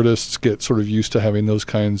artists get sort of used to having those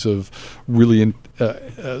kinds of really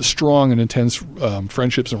strong and intense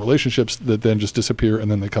friendships and relationships that then just disappear,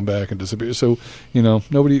 and then they come back and disappear. So, we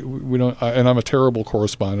don't, and I'm a terrible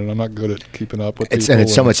correspondent. I'm not good at keeping up with people. And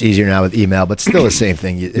it's so much easier now with email, but still the same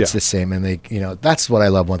thing. It's the same. And that's what I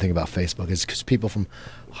love. One thing about Facebook is because people from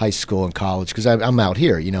high school and college, because I'm out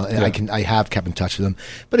here, and I have kept in touch with them.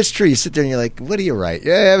 But it's true. You sit there and you're like, what do you write?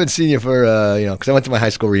 Yeah, I haven't seen you for, because I went to my high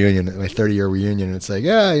school reunion, my 30-year reunion, and it's like,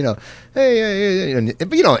 hey,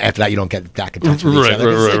 but after that, you don't get back in touch with each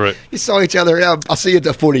other. Right. You saw each other. Yeah, I'll see you at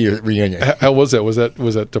the 40-year reunion. How was that? Was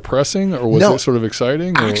that depressing, or was it sort of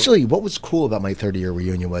exciting? Or? Actually, what was cool about my 30-year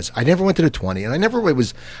reunion was I never went to the 20, and I never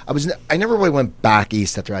really went back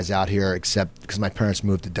east after I was out here, except because my parents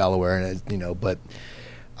moved to Delaware, and but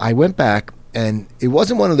I went back, and it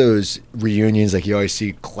wasn't one of those reunions like you always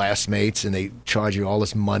see classmates and they charge you all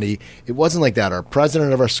this money. It wasn't like that. Our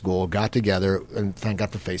president of our school got together, and thank God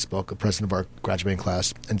for Facebook, the president of our graduating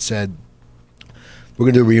class, and said, we're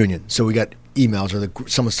going to do a reunion. So we got emails, or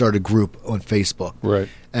someone started a group on Facebook. Right.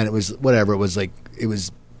 And it was whatever. It was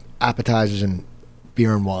appetizers and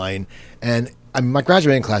beer and wine. And my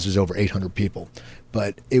graduating class was over 800 people.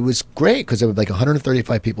 But it was great because like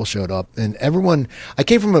 135 people showed up, and everyone. I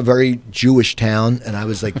came from a very Jewish town, and I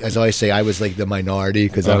was like, as I always say, I was like the minority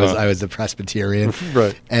because I was the Presbyterian.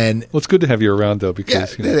 Right. And it's good to have you around though,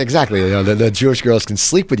 because exactly. The Jewish girls can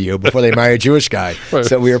sleep with you before they marry a Jewish guy. Right.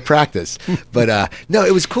 So we were practice. But no,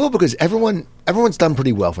 it was cool because everyone's done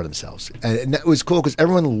pretty well for themselves, and it was cool because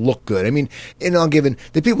everyone looked good. I mean, given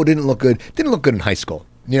the people who didn't look good in high school.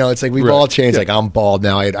 It's like we've all changed. Yeah. Like I'm bald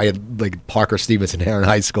now. I had like Parker Stevenson hair in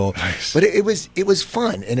high school, nice. But it was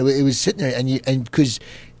fun, and it was sitting there, and because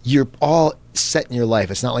you're all set in your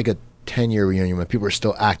life. It's not like a 10-year reunion when people are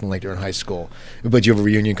still acting like they're in high school. But you have a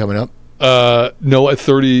reunion coming up? No, at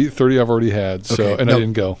 30 I've already had, so I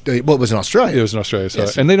didn't go. Well, it was in Australia. It was in Australia, so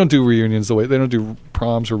yes. And they don't do reunions the way they don't do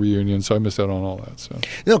proms or reunions, so I missed out on all that. So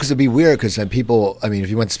no, because it'd be weird because people. I mean,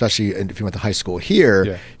 if you went to high school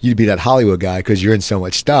here, you'd be that Hollywood guy because you're in so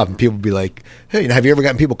much stuff, and people would be like, "Hey, have you ever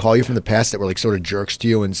gotten people call you from the past that were like sort of jerks to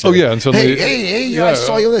you and say, oh yeah, and suddenly, hey, I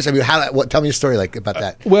saw you in this." I mean, tell me a story like about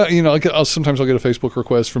that. Well, sometimes I'll get a Facebook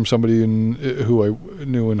request from somebody who I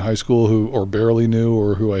knew in high school or barely knew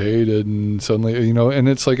or who I hated. And suddenly, and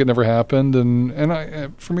it's like it never happened, and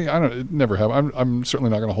for me, it never happened. I'm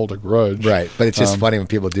certainly not going to hold a grudge, right? But it's just funny when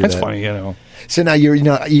people do that. It's funny, So now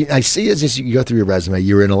I see as you go through your resume,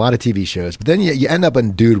 you were in a lot of TV shows, but then you end up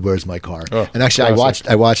on Dude, Where's My Car? Oh, and actually, classic.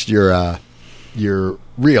 I watched your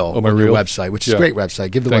reel on your website, which is a great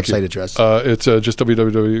website. Give the website address. It's just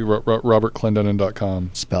www.robertclendenin.com.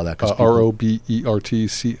 Spell that.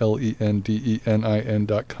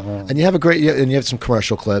 ROBERTCLENDENIN.com. And you have you have some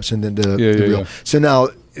commercial clips, and then the reel. Yeah. So now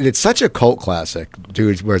it's such a cult classic,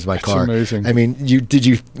 Dude, Where's My Car? It's amazing. I mean,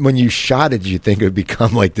 when you shot it, did you think it would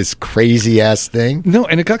become like this crazy ass thing? No,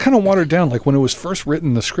 and it got kind of watered down. Like when it was first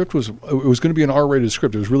written, the script was going to be an R-rated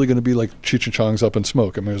script. It was really going to be like Cheech and Chong's Up in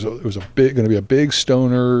Smoke. I mean, it was going to be a big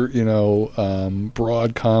stoner,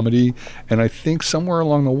 broad comedy. And I think somewhere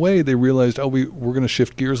along the way they realized, we're going to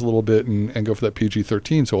shift gears a little bit and go for that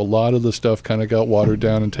PG-13. So a lot of the stuff kind of got watered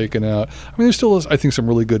down and taken out. I mean, there's still, I think, some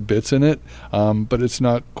really good bits in it, but it's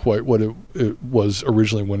not not quite what it was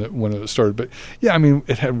originally when it started. But yeah, I mean,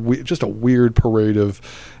 it had just a weird parade of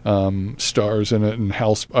stars in it, and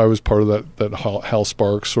I was part of that Hal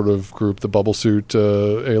Sparks sort of group, the bubble suit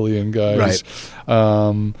alien guys.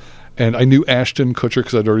 Right. And I knew Ashton Kutcher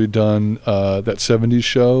because I'd already done that 70s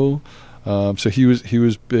show. So he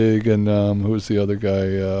was big, and who was the other guy?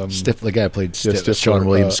 The guy who played Stifler, Sean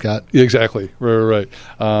William Scott. Yeah, exactly. Right.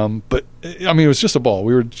 But I mean, it was just a ball.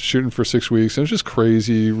 We were shooting for 6 weeks, and it was just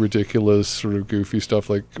crazy, ridiculous, sort of goofy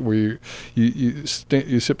stuff. Like where you sit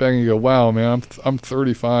back and you go, "Wow, man, I'm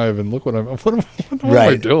 35, and look what am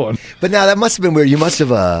I doing?" But now that must have been weird. You must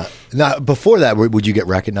have now before that. Would you get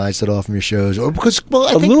recognized at all from your shows, or because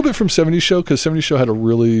a little bit from 70s Show, because 70s Show had a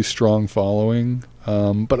really strong following.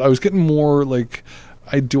 But I was getting more like,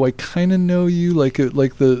 I kind of know you,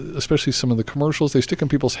 especially some of the commercials, they stick in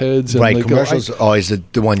people's heads. And right, commercials are always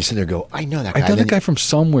the one you sit there and go, I know that guy. I know that guy from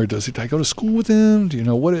somewhere. Did I go to school with him? Do you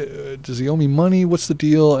know does he owe me money? What's the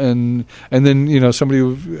deal? And then,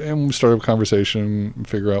 and we started a conversation and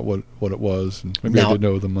figure out what it was. And maybe I did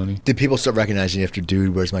know the money. Did people start recognizing you after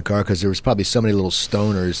Dude, Where's My Car? Because there was probably so many little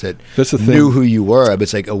stoners that That's the thing. knew who you were. But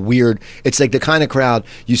it's like it's like the kind of crowd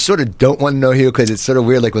you sort of don't want to know you, because it's sort of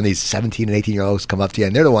weird, like when these 17 and 18-year-olds come up to you,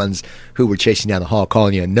 and they're the ones who were chasing down the hall,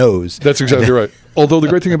 calling you a nose. That's exactly right. Although the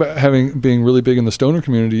great thing about being really big in the stoner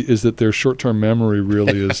community is that their short-term memory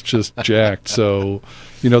really is just jacked. So,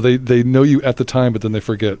 they know you at the time, but then they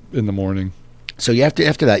forget in the morning. So you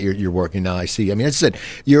after that you're working now. I see. I mean, as I said,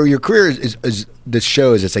 your career is this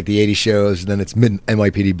shows. It's like the '80s shows, and then it's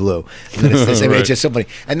NYPD Blue. And then it's Right. It's just so funny,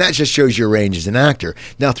 and that just shows your range as an actor.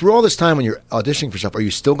 Now, through all this time when you're auditioning for stuff, are you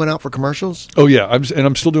still going out for commercials? Oh yeah,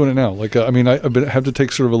 I'm still doing it now. Like I have to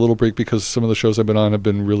take sort of a little break because some of the shows I've been on have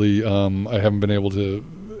been really I haven't been able to.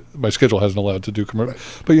 My schedule hasn't allowed to do commercials,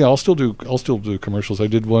 right. But yeah, I'll still do commercials. I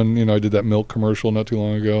did one, I did that milk commercial not too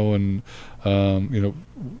long ago, and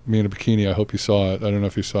Me in a Bikini. I hope you saw it. I don't know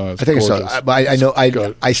if you saw it. It's I think gorgeous. I saw it. I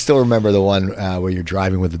know. I still remember the one where you're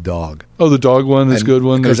driving with the dog. Oh, the dog one is a good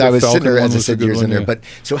one. Because I was sitting there, as I said, said, years in there. But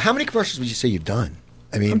so, how many commercials would you say you've done?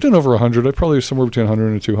 I mean, I've done over 100. I probably somewhere between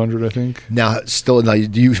 100 and 200, I think. Now,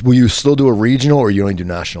 will you still do a regional, or you only do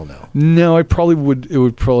national now? No, I probably would. There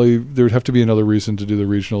would have to be another reason to do the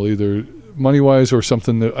regional, either money-wise or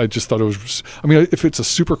something that I just thought it was. I mean, if it's a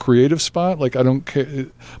super creative spot, like I don't care,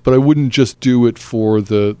 but I wouldn't just do it for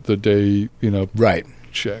the day, Right.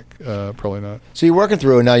 Check. Probably not. So you're working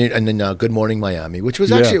through, and then Good Morning Miami, which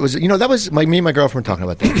was actually that was me and my girlfriend were talking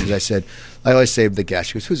about that, because I said I always say the guest.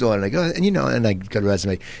 She goes, "Who's on?" And I go, and I got a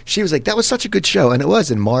resume. She was like, "That was such a good show," and it was.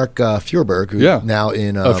 And Mark Feuerberg, who's now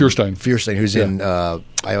in Feuerstein, who's in.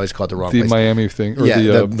 I always call it the wrong place. Miami thing, or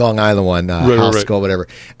the Long Island one, House right. School, whatever.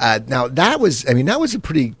 Now that was a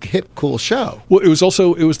pretty hip, cool show. Well, it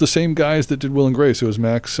was the same guys that did Will and Grace. It was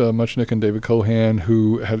Max Muchnick and David Cohan,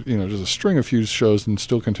 who had just a string of huge shows and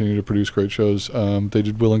still continue to produce great shows. They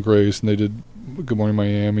did Will and Grace, and they did Good Morning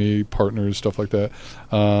Miami, Partners, stuff like that.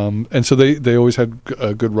 And so they always had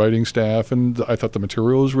a good writing staff, and I thought the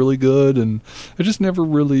material was really good, and it just never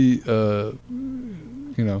really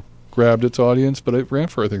grabbed its audience. But it ran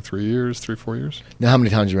for I think 4 years. Now, how many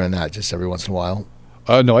times you ran that? Just every once in a while?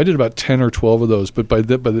 No, I did about 10 or 12 of those, but but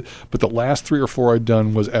the last 3 or 4 I'd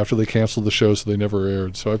done was after they canceled the show, so they never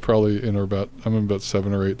aired. So I probably I'm in about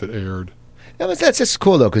 7 or 8 that aired. No, that's just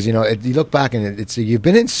cool though, because you look back and it's you've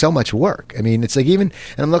been in so much work. I mean, it's like and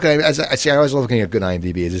I'm looking at, as I see, I always love looking at good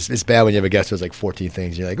IMDb. It's bad when you have a guest who's like 14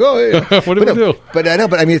 things. You're like, oh, yeah. What did we do? But I know,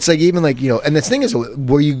 but I mean, it's like even like and the thing is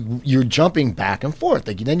where you're jumping back and forth.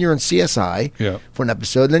 Like then you're in CSI for an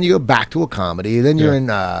episode, and then you go back to a comedy, and then you're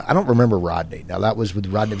in. I don't remember Rodney. Now that was with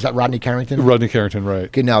Rodney. Was that Rodney Carrington? Rodney Carrington, right?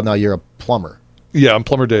 Okay, now you're a plumber. Yeah, I'm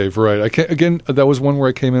Plumber Dave, right. That was one where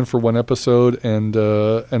I came in for one episode, and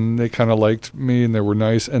they kind of liked me, and they were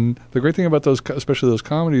nice. And the great thing about those, especially those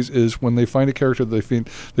comedies, is when they find a character that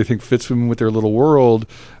they think fits in with their little world,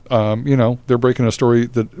 they're breaking a story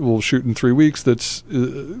that will shoot in 3 weeks that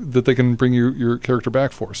they can bring your character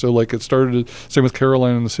back for. So like it started, same with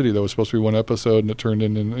Caroline in the City. That was supposed to be one episode, and it turned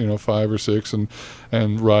into 5 or 6,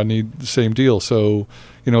 and Rodney, same deal. So,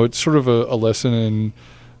 it's sort of a lesson in,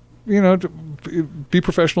 be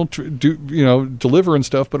professional, deliver and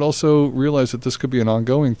stuff, but also realize that this could be an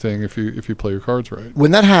ongoing thing if you play your cards right.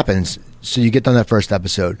 When that happens, so you get done that first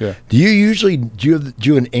episode. Yeah. Do you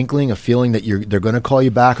have an inkling, a feeling that they're going to call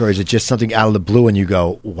you back, or is it just something out of the blue and you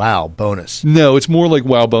go, wow, bonus? No, it's more like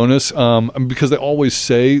wow, bonus, because they always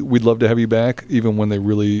say we'd love to have you back, even when they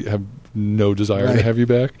really have no desire to have you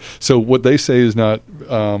back. So what they say is not.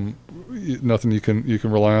 nothing you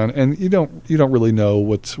can rely on, and you don't really know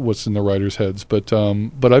what's in the writers' heads. But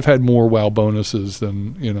I've had more wow bonuses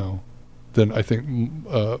than I think.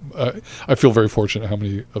 I feel very fortunate how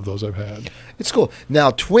many of those I've had. It's cool.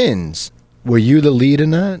 Now, Twins. Were you the lead in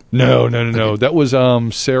that? No. That was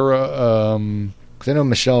Sarah. Because I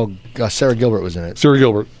know Sarah Gilbert was in it.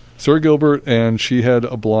 Sarah Gilbert, and she had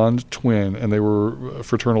a blonde twin, and they were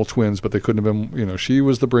fraternal twins, but they couldn't have been, she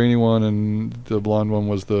was the brainy one, and the blonde one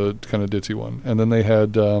was the kind of ditzy one. And then they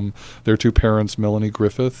had their two parents, Melanie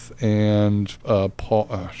Griffith and Paul,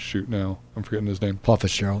 now I'm forgetting his name. Paul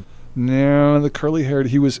Fitzgerald. No, the curly-haired,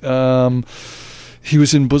 he was in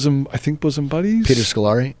Bosom Buddies? Peter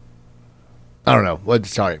Scolari? I don't know. What?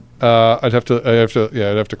 Sorry. I'd have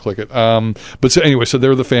to click it. But so anyway, so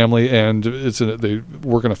they're the family, and they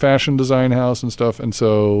work in a fashion design house and stuff. And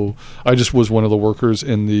so I just was one of the workers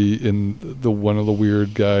in the one of the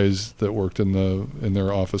weird guys that worked in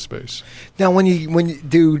their office space. Now, when you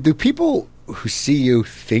do people who see you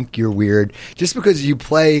think you're weird just because you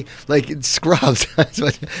play like in Scrubs?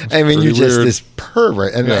 I mean, you're just this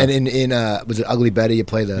pervert. And in was it Ugly Betty? You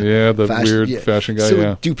play the weird fashion guy.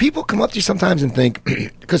 So do people come up to you sometimes and think?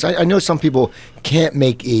 Because I know some people can't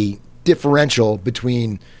make a differential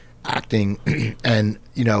between acting and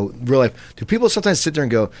real life. Do people sometimes sit there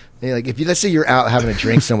and go, like, if let's say you're out having a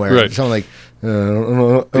drink somewhere, right. Someone like, I don't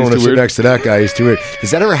want to sit next to that guy. He's too weird.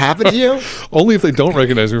 Does that ever happen to you? Only if they don't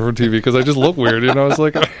recognize me from TV, because I just look weird. It's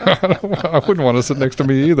like I wouldn't want to sit next to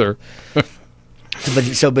me either.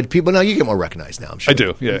 But people now you get more recognized now. I'm sure I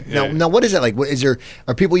do. Yeah. Now, what is that like?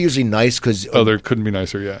 Are people usually nice? Because there couldn't be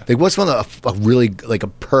nicer. Yeah. Like, what's one of a really like a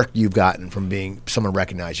perk you've gotten from being someone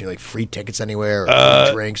recognized you? Like free tickets anywhere, or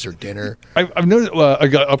free drinks, or dinner. I've noticed. I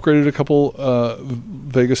got upgraded a couple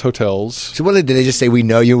Vegas hotels. So what did they just say? We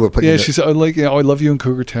know you. We're putting. Yeah, she said, I love you in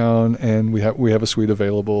Cougar Town, and we have a suite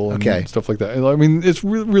available, and stuff like that. I mean, it's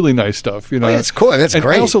really nice stuff. It's cool. That's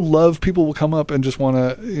great. I also love people will come up and just want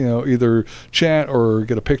to either chat or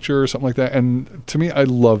get a picture or something like that. And to me, I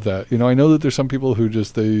love that. I know that there's some people who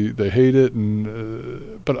just they hate it,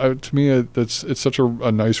 and but to me, it's such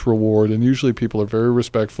a nice reward. And usually, people are very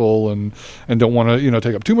respectful and don't want to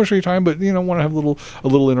take up too much of your time, but want to have a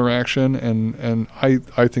little interaction. And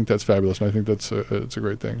I think that's fabulous, and I think it's a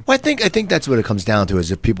great thing. Well, I think that's what it comes down to,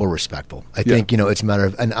 is if people are respectful. I think it's a matter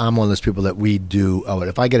of, and I'm one of those people that we do.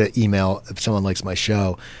 If I get an email, if someone likes my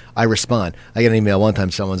show, I respond. I get an email one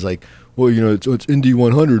time. Someone's like, well, it's Indie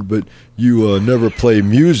 100, but you never play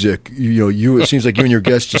music. It seems like you and your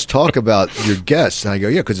guests just talk about your guests. And I go,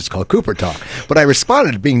 yeah, because it's called Cooper Talk. But I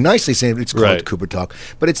responded being nicely saying it's called Cooper Talk.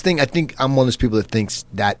 But I think I'm one of those people that thinks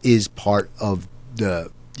that is part of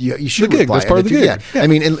the. You should reply. That's part of the gig. Yeah. I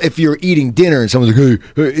mean, if you're eating dinner and someone's like,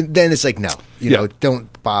 hey, then it's like, no,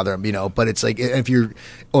 don't bother them. But it's like if you're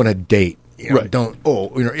on a date, don't.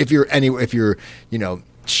 If you're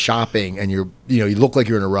shopping and you look like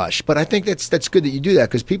you're in a rush. But I think that's good that you do that,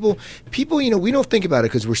 because people we don't think about it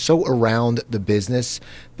because we're so around the business.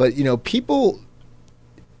 But a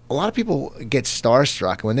lot of people get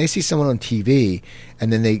starstruck when they see someone on TV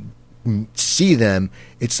and then they see them.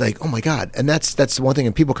 It's like, oh my God. And that's the one thing.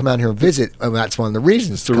 And people come out here and visit, and that's one of the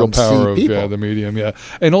reasons to come power see people. Of the medium.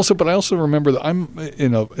 And also, but I also remember that I'm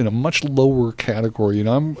in a much lower category.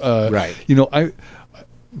 I'm right.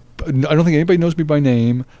 I don't think anybody knows me by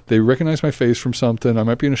name. They recognize my face from something. I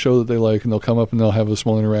might be in a show that they like, and they'll come up and they'll have a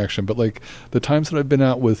small interaction. But like the times that I've been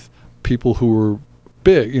out with people who were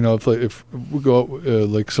big, if we go out,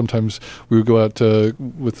 like sometimes we would go out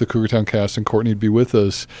with the Cougar Town cast and Courtney'd be with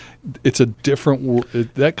us. It's a different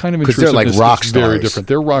that kind of intrusiveness. Because they're like rock is stars. Very different.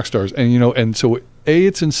 They're rock stars, and and so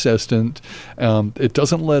it's incessant. It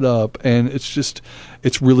doesn't let up, and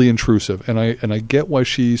it's really intrusive. And I get why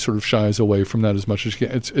she sort of shies away from that as much as she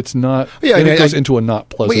can. It's not. Yeah, it goes into a not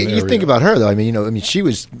pleasant area. You think about her though. I mean, she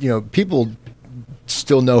was. People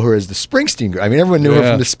still know her as the Springsteen girl. I mean, everyone knew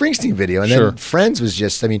her from the Springsteen video, and then Friends was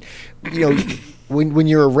just. I mean, when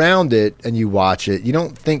you're around it and you watch it, you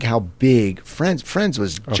don't think how big Friends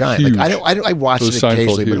was giant. Huge. Like, I watched it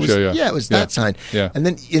occasionally, but it was that sign. Yeah.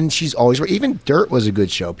 And she's always even Dirt was a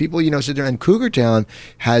good show. People sit there, and Cougar Town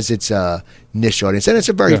has its niche audience, and it's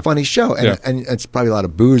a very funny show, and it's probably a lot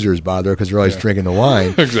of boozers bother because they're always drinking the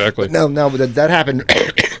wine. Exactly. But that happened.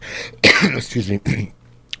 Excuse me.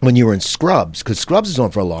 When you were in Scrubs, because Scrubs is on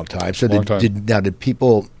for a long time. So did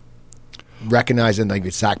people recognize it? Like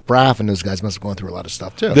Zach Braff and those guys must have gone through a lot of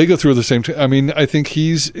stuff too. They go through the same. I mean, I think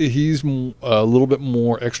he's a little bit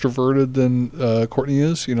more extroverted than Courtney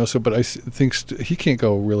is. So, but I think he can't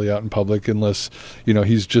go really out in public unless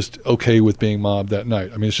he's just okay with being mobbed that night.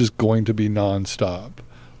 I mean, it's just going to be nonstop.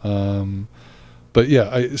 But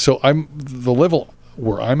yeah, so I'm the level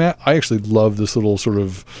where I'm at. I actually love this little sort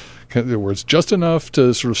of where it's just enough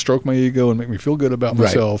to sort of stroke my ego and make me feel good about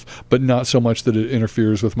myself, but not so much that it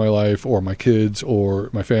interferes with my life or my kids or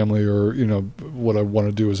my family or, what I want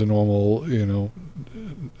to do as a normal,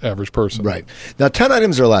 average person. Right. Now, 10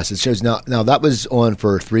 items or less. It shows now that was on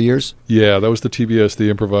for 3 years? Yeah, that was the TBS, the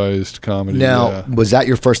improvised comedy. Now, was that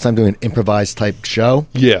your first time doing an improvised type show?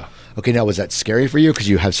 Yeah. Okay, now was that scary for you? Because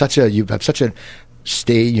you have such a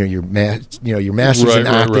stage, your masters in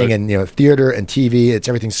acting and theater and TV. It's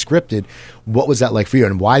everything scripted. What was that like for you,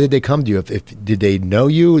 and why did they come to you? If did they know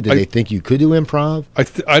you? Did they think you could do improv?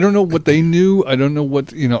 I don't know what they knew. I don't know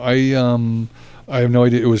what I have no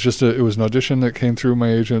idea. It was just it was an audition that came through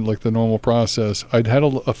my agent, like the normal process. I'd had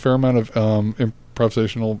a fair amount of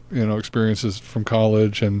improvisational experiences from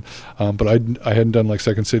college, and but I hadn't done like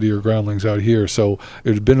Second City or Groundlings out here, so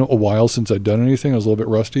it had been a while since I'd done anything. I was a little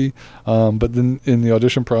bit rusty, but then in the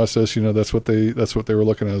audition process, that's what they were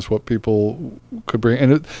looking at, is what people could bring.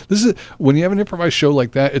 And this is when you have an improvised show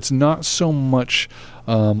like that, it's not so much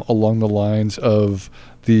along the lines of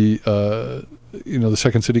the the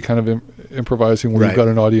Second City kind of improvising, where you've got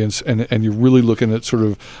an audience and you're really looking at sort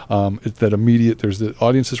of it's that immediate. There's the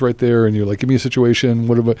audience is right there, and you're like, give me a situation.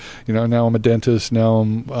 What about now I'm a dentist. Now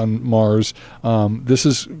I'm on Mars. This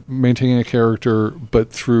is maintaining a character, but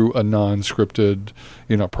through a non-scripted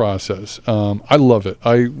process. I love it.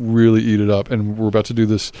 I really eat it up. And we're about to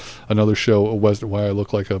do another show. Why I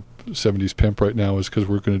look like a 70s pimp right now is because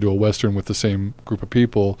we're going to do a Western with the same group of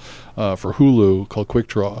people for Hulu called Quick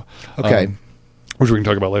Draw. Okay. Which we can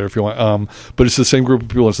talk about later if you want. But it's the same group of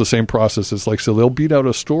people. It's the same process. It's like, so they'll beat out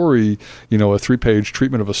a story, a 3-page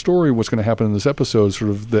treatment of a story, what's going to happen in this episode,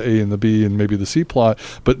 sort of the A and the B and maybe the C plot,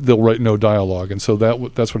 but they'll write no dialogue. And so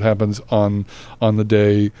that's what happens on the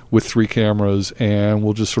day with 3 cameras, and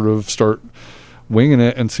we'll just sort of start winging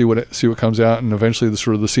it and see what comes out, and eventually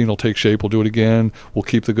the scene will take shape. We'll do it again. We'll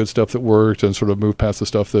keep the good stuff that worked and sort of move past the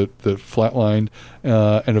stuff that flatlined,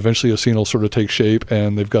 and eventually a scene will sort of take shape,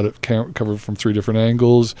 and they've got it covered from 3 different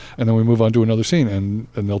angles, and then we move on to another scene, and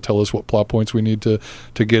they'll tell us what plot points we need to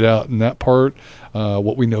get out in that part,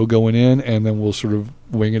 what we know going in, and then we'll sort of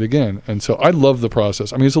wing it again. And so I love the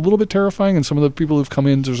process. I mean, it's a little bit terrifying, and some of the people who've come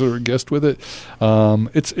in to sort of guest with it,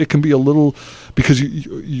 it can be a little, because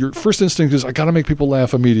your first instinct is, I got to make people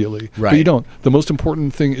laugh immediately. Right. But you don't. The most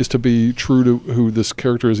important thing is to be true to who this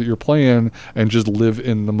character is that you're playing, and just live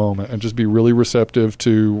in the moment, and just be really receptive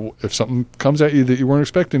to, if something comes at you that you weren't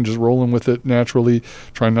expecting, just rolling with it naturally,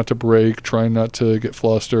 trying not to break, trying not to get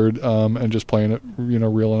flustered, and just playing it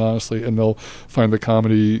real and honestly, and they'll find the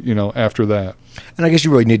comedy after that. And I guess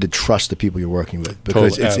you really need to trust the people you're working with,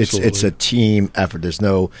 because it's a team effort. There's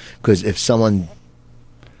no, because if someone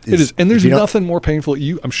it is, and there's nothing more painful.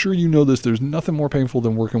 I'm sure you know this. There's nothing more painful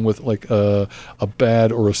than working with like a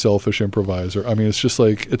bad or a selfish improviser. I mean, it's just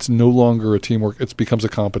like, it's no longer a teamwork. It becomes a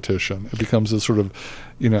competition. It becomes a sort of,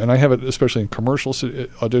 and I have it especially in commercial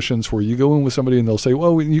auditions, where you go in with somebody and they'll say,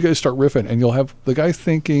 well, you guys start riffing, and you'll have the guy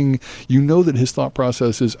thinking, that his thought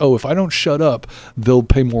process is, oh, if I don't shut up, they'll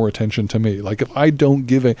pay more attention to me. Like if I don't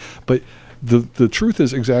but the truth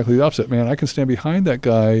is exactly the opposite, man. I can stand behind that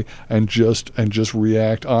guy and just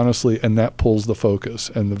react honestly, and that pulls the focus,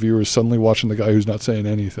 and the viewer is suddenly watching the guy who's not saying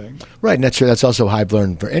anything. Right, and that's also how I've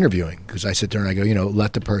learned for interviewing, because I sit there and I go,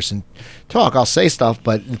 let the person talk. I'll say stuff,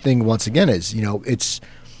 but the thing once again is, it's,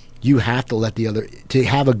 you have to let the other, to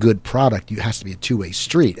have a good product, it has to be a two-way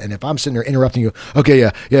street. And if I'm sitting there interrupting you,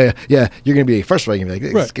 okay, yeah, you're going to be, first of all, you're going to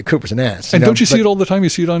be like, right, Cooper's an ass. And don't you see it all the time? You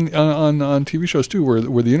see it on TV shows too,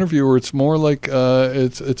 where the interviewer, it's more like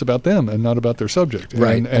it's about them and not about their subject.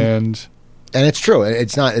 Right. And it's true.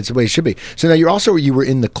 It's not. It's the way it should be. So now you were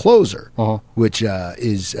in The Closer, which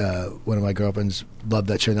is one of my girlfriends loved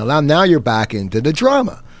that show. Now you're back into the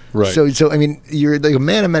drama. Right. So I mean, you're like a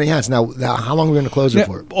man of many hats. Now how long are we going to Closer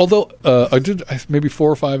for? Although I did maybe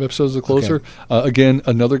 4 or 5 episodes of Closer. Okay. Again,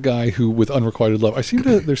 another guy who with unrequited love.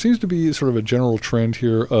 There seems to be sort of a general trend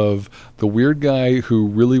here of the weird guy who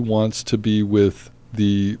really wants to be with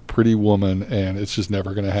the pretty woman, and it's just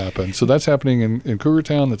never going to happen. So that's happening in Cougar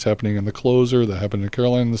Town. That's happening in The Closer. That happened in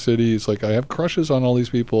Caroline in the City. It's like I have crushes on all these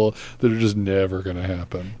people that are just never going to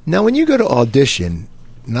happen. Now, when you go to audition,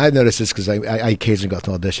 and I've noticed this because I occasionally go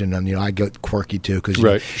to audition, and I get quirky too.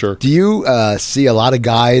 Right, sure. Do you see a lot of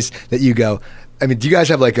guys that you go, I mean, do you guys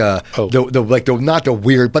have like a not the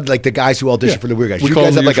weird, but like the guys who audition for the weird guys? We You call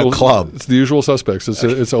guys them have like a club. It's the usual suspects.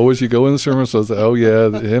 It's always you go in the sermon, so it's, oh yeah,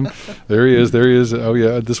 him, there he is. Oh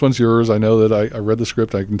yeah, this one's yours. I know that I read the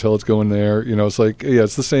script. I can tell it's going there. You know, it's like, yeah,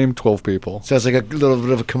 it's the same 12 people. So it's like a little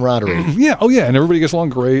bit of a camaraderie. Yeah, oh yeah, and everybody gets along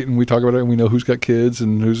great, and we talk about it, and we know who's got kids,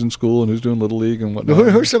 and who's in school, and who's doing Little League, and whatnot.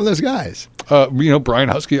 Who are some of those guys? Brian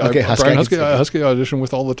Husky. Okay, Brian Husky I audition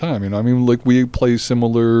with all the time. You know, I mean, like we play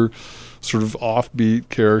similar sort of offbeat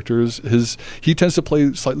characters. He tends to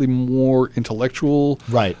play slightly more intellectual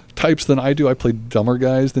types than I do. I play dumber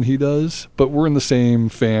guys than he does, but we're in the same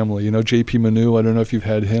family. You know, JP Manu, I don't know if you've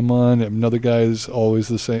had him on. Another guy is always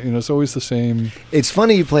the same. You know, it's always the same. It's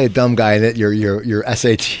funny you play a dumb guy and that your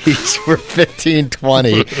SATs were 15,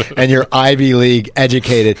 20 and you're Ivy League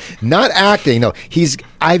educated. Not acting. No, he's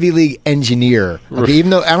Ivy League engineer. Okay,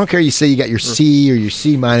 even though I don't care you say you got your C or your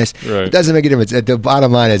C minus, it doesn't make a difference. The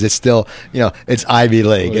bottom line is it's still, you know, it's Ivy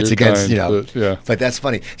League. Well, it's against, kind, you know. But that's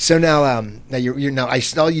funny. So now you're now I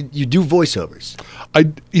saw you do voiceovers.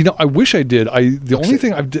 I wish I did. The only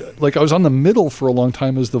thing I've like I was on the middle for a long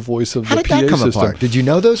time as the voice of the PA system. How did that come apart? Did you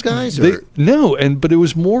know those guys? No, but it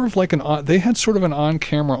was more of like they had sort of an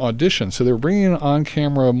on-camera audition. So they were bringing in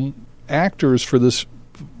on-camera actors for this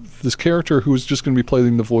character who was just going to be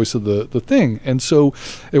playing the voice of the thing. And so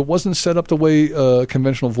it wasn't set up the way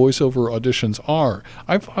conventional voiceover auditions are.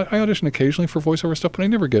 I audition occasionally for voiceover stuff, but I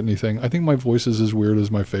never get anything. I think my voice is as weird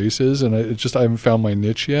as my face is, and I haven't found my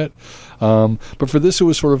niche yet. But for this, it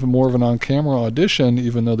was sort of more of an on-camera audition,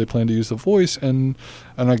 even though they planned to use the voice, and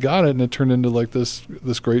I got it, and it turned into like this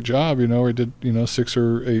great job. You know, I did 6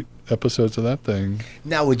 or 8 episodes of that thing.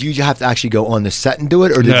 Now, would you have to actually go on the set and do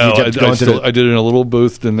it, or did you just go into I did it in a little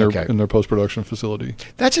booth in their post-production facility.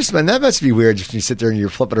 That must be weird. Just when you sit there and you're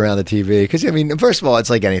flipping around the TV, because I mean, first of all, it's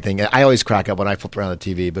like anything. I always crack up when I flip around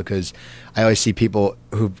the TV because I always see people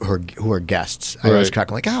who are guests. I always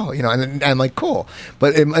crack. I'm like, oh, you know, and I'm like, cool.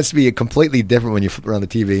 But it must be completely different when you flip around the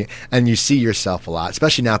TV and you see yourself a lot,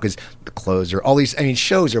 especially now because the clothes are all these. I mean,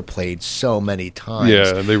 shows are played so many times.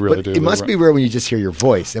 Yeah, they really do. It must be weird when you just hear your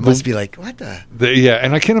voice. It must be like, what the? Yeah,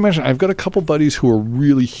 and I can't imagine. I've got a couple buddies who are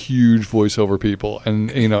really huge voiceover people,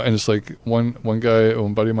 and you know, and it's like one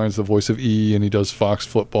buddy of mine's the voice of E, and he does Fox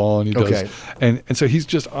Football, and he does, and so he's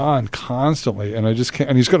just on constantly, and I just can't.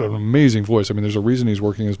 And he's got an amazing voice. I mean, there's a reason he's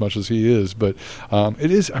working as much as he is, but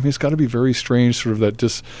it is. I mean, it's got to be very strange, sort of that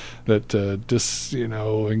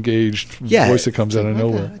engaged voice that comes out of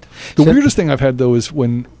nowhere. The weirdest thing I've had though is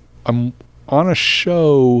when I'm on a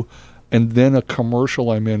show and then a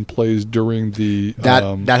commercial I'm in plays during the that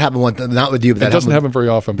happened not with you, but that doesn't happen very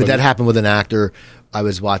often. But that happened with an actor. I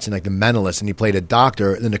was watching like The Mentalist, and he played a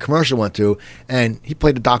doctor. And then the commercial went through, and he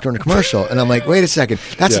played a doctor in the commercial. And I'm like, wait a second,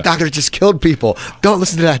 that's a doctor that just killed people. Don't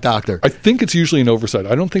listen to that doctor. I think it's usually an oversight.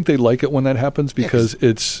 I don't think they like it when that happens because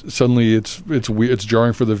it's weird, it's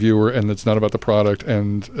jarring for the viewer, and it's not about the product.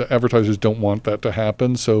 And advertisers don't want that to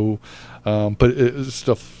happen. So, but it's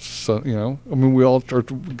stuff. So, you know, I mean, we all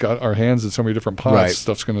got our hands in so many different pots. Right.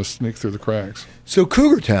 Stuff's going to sneak through the cracks. So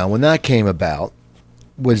Cougar Town, when that came about,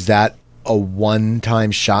 was that a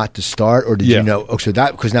one-time shot to start, or did you know? Oh, so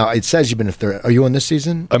that because now it says you've been a third. Are you on this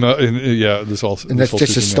season? I'm this all. And that's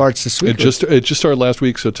just starts this week. It just started last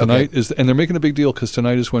week. So tonight is, and they're making a big deal because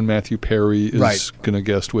tonight is when Matthew Perry is going to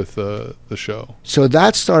guest with the show. So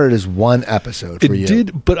that started as one episode for you. It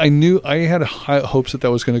did, but I knew I had high hopes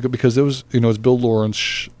that was going to go because there was it's Bill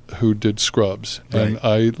Lawrence who did Scrubs, and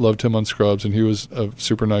I loved him on Scrubs, and he was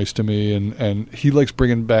super nice to me, and he likes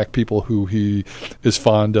bringing back people who he is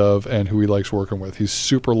fond of and who he likes working with. He's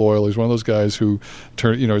super loyal. He's one of those guys who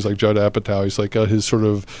he's like Judd Apatow. He's like got his sort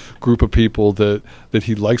of group of people that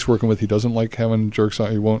he likes working with. He doesn't like having jerks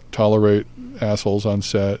on. He won't tolerate assholes on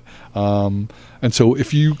set. And so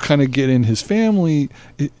if you kind of get in his family,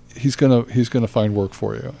 he's gonna find work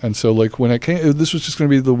for you. And so like when I came, this was just gonna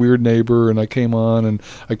be the weird neighbor, and I came on and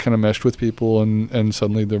I kind of meshed with people, and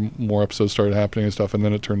suddenly more episodes started happening and stuff, and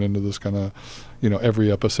then it turned into this kind of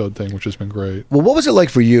every episode thing, which has been great. Well, what was it like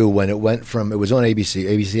for you when it went from, it was on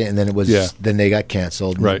ABC, and then it was then they got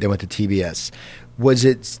canceled, and they went to TBS. Was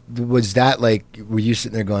that like, were you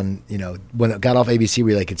sitting there going, when it got off ABC,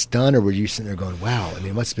 were you like, it's done, or were you sitting there going, wow, I mean,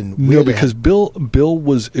 it must have been weird? No, because Bill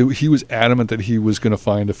was adamant that he was going to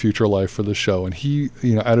find a future life for the show, and he,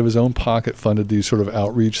 out of his own pocket funded these sort of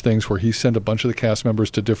outreach things where he sent a bunch of the cast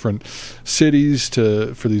members to different cities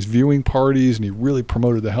for these viewing parties, and he really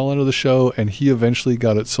promoted the hell out of the show, and he eventually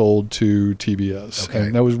got it sold to TBS. Okay.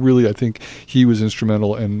 And that was really, I think he was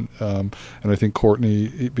instrumental, and I think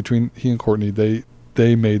Courtney, between he and Courtney,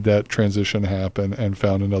 they made that transition happen and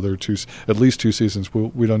found another at least 2 seasons.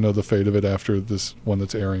 We don't know the fate of it after this one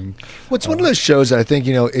that's airing. Well, it's one of those shows that I think,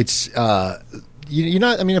 it's you're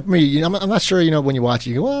not. I mean, for me, I'm not sure. When you watch it,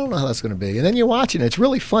 you go, well, I don't know how that's going to be, and then you watch it, and it's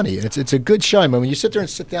really funny, and it's a good show. I mean, when you sit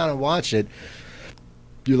down and watch it,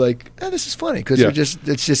 you're like, this is funny because it's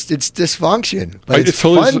dysfunction, but it's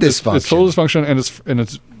totally fun dysfunction. It's total dysfunction, and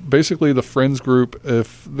it's basically the Friends group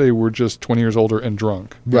if they were just 20 years older and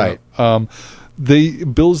drunk. Right.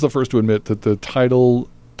 Bill's the first to admit that the title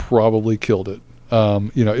probably killed it.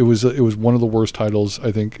 It was one of the worst titles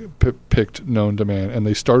I think picked known to man, and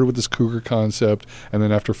they started with this cougar concept, and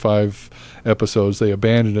then after 5 episodes they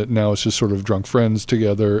abandoned it. Now it's just sort of drunk friends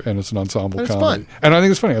together, and it's an ensemble comedy. Fun. And I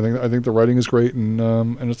think it's funny. I think the writing is great,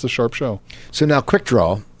 and it's a sharp show. So now, Quick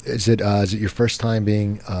Draw, is it your first time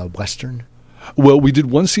being Western? Well, we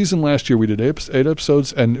did 1 season last year. We did 8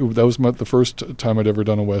 episodes, and that was the first time I'd ever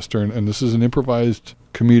done a Western. And this is an improvised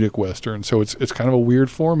comedic Western, so it's kind of a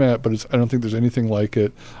weird format, but I don't think there's anything like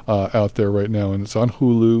it out there right now. And it's on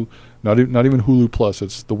Hulu. Not even Hulu Plus.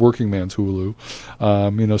 It's the working man's Hulu.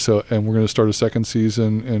 And we're going to start a 2nd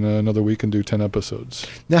season in another week and do 10 episodes.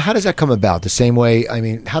 Now, how does that come about? The same way, I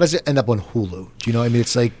mean, how does it end up on Hulu? Do you know? I mean,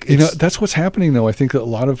 it's like that's what's happening though. I think that a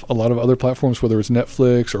lot of other platforms, whether it's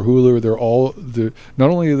Netflix or Hulu, not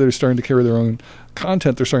only are they starting to carry their own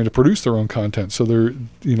content, they're starting to produce their own content. So they're,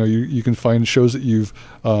 you can find shows that you've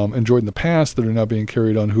enjoyed in the past that are now being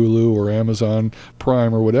carried on Hulu or Amazon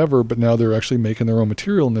Prime or whatever, but now they're actually making their own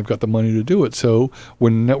material and they've got the money to do it. So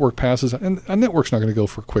when a network passes, and a network's not going to go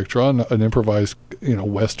for Quick Draw, an improvised,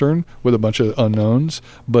 Western with a bunch of unknowns,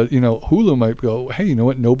 but, Hulu might go, hey, you know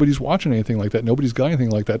what? Nobody's watching anything like that. Nobody's got anything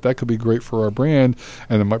like that. That could be great for our brand,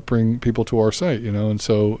 and it might bring people to our site,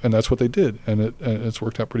 and that's what they did, and it's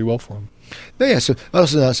worked out pretty well for them. No, yeah. So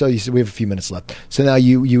you said we have a few minutes left. So now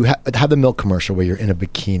you have the milk commercial where you're in a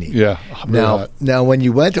bikini. Yeah. Now, when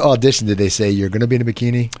you went to audition, did they say you're going to be in a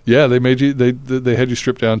bikini? Yeah, they made you. They had you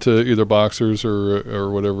stripped down to either boxers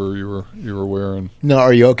or whatever you were wearing. Now,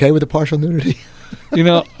 are you okay with the partial nudity?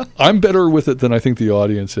 I'm better with it than I think the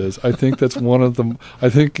audience is. I think that's one of them. I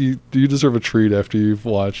think you deserve a treat after you've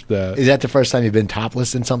watched that. Is that the first time you've been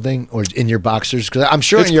topless in something or in your boxers? Because I'm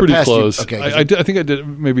sure it's in your pretty past, close. I think I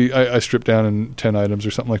did. Maybe I stripped down in 10 items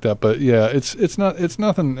or something like that. But yeah, it's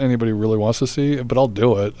nothing anybody really wants to see. But I'll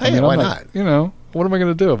do it. Hey, why not? What am I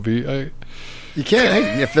going to do? You can't.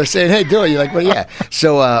 Hey, if they're saying, "Hey, do it," you're like, "Well, yeah."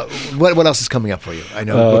 So, what else is coming up for you? I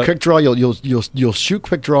know Quick Draw. You'll shoot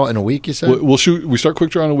Quick Draw in a week. You said we'll shoot. We start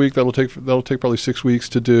Quick Draw in a week. That'll take probably 6 weeks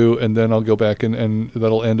to do, and then I'll go back and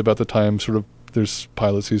that'll end about the time sort of. There's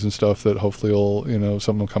pilot season stuff that hopefully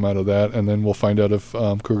something will come out of that, and then we'll find out if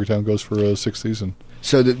Cougar Town goes for a 6th season.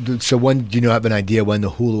 So, so when do you have an idea when the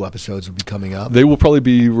Hulu episodes will be coming up? They will probably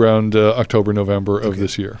be around October, November of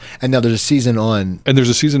this year. And now there's a season on. And there's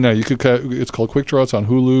a season now. It's called Quick Draw. It's on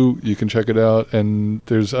Hulu. You can check it out. And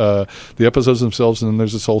there's the episodes themselves, and then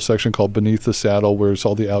there's this whole section called Beneath the Saddle, where it's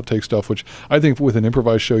all the outtake stuff. Which I think with an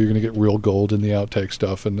improvised show, you're going to get real gold in the outtake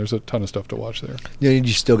stuff. And there's a ton of stuff to watch there. Yeah,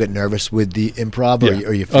 you still get nervous with the improv,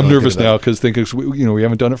 or you? I'm nervous now because we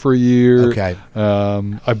haven't done it for a year. Okay.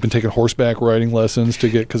 I've been taking horseback riding lessons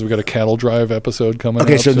because we got a cattle drive episode coming.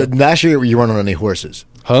 Okay, so last year you weren't on any horses.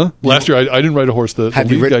 Huh? Last year I didn't ride a horse. Have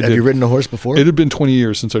you ridden a horse before? It had been 20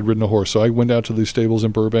 years since I'd ridden a horse, so I went out to these stables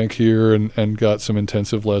in Burbank here and got some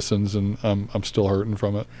intensive lessons, and I'm still hurting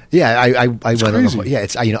from it. Yeah, I went crazy. on a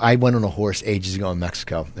horse. Yeah, I went on a horse ages ago in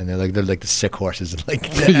Mexico, and they're like the sick horses in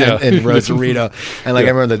Rosarito, and I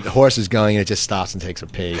remember the horse is going and it just stops and takes a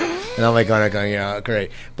pee, and I'm like going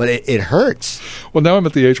great, but it hurts. Well, now I'm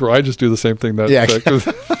at the age where I just do the same thing.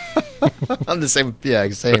 I'm the same. Yeah,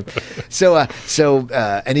 same. So, what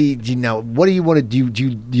do you want to do?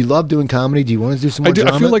 Do you love doing comedy? Do you want to do some more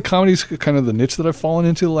drama? I feel like comedy's kind of the niche that I've fallen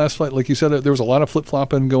into the last flight. Like you said, there was a lot of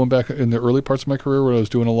flip-flopping going back in the early parts of my career where I was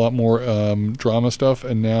doing a lot more drama stuff,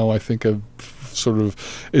 and now I think I've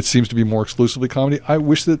it seems to be more exclusively comedy. I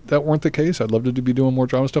wish that weren't the case. I'd love to be doing more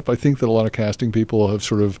drama stuff. I think that a lot of casting people have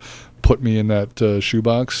sort of put me in that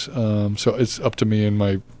shoebox. So it's up to me and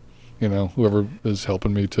my whoever is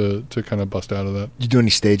helping me to kind of bust out of that. Do you do any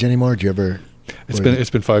stage anymore? Do you ever? It's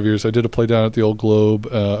been 5 years. I did a play down at the Old Globe.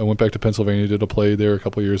 I went back to Pennsylvania, did a play there a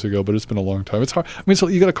couple of years ago, but it's been a long time. It's hard. I mean, so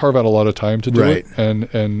you got to carve out a lot of time to do it,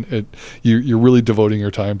 and you're really devoting your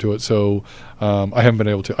time to it. So I haven't been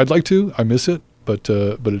able to. I'd like to. I miss it, but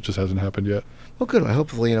it just hasn't happened yet. Well, good.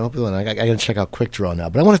 Hopefully, I got to check out Quick Draw now.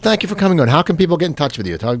 But I want to thank you for coming on. How can people get in touch with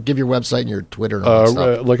you? Give your website and your Twitter and all that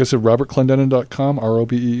stuff. Like I said, RobertClendenin.com,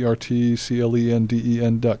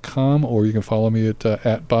 RobertClendenin.com, or you can follow me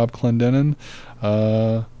at Bob Clendenin.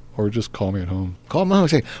 or just call me at home. Call Mo and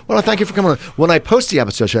say, well, thank you for coming on. When I post the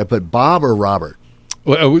episode, should I put Bob or Robert?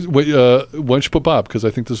 Well, why don't you put Bob? Because I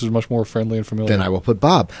think this is much more friendly and familiar. Then I will put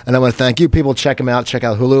Bob. And I want to thank you. People, check him out. Check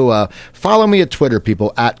out Hulu. Follow me at Twitter,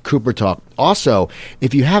 people, at Cooper Talk. Also,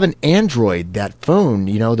 if you have an Android, that phone,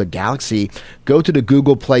 the Galaxy, go to the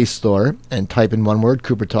Google Play Store and type in one word,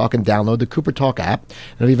 Cooper Talk, and download the Cooper Talk app.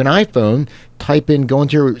 And if you have an iPhone, go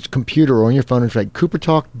into your computer or on your phone and write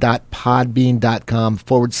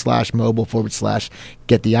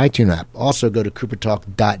coopertalk.podbean.com/mobile/get the iTunes app. Also, go to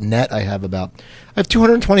coopertalk.net. I have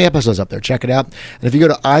 220 episodes up there. Check it out. And if you go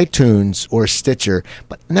to iTunes or Stitcher,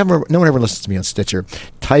 but no one ever listens to me on Stitcher,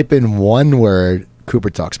 type in one word,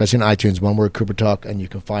 Cooper Talk, especially in iTunes, one word, Cooper Talk, and you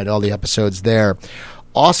can find all the episodes there.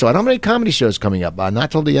 Also, I don't have any comedy shows coming up.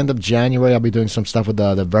 Not till the end of January. I'll be doing some stuff with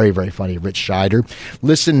the very, very funny Rich Scheider.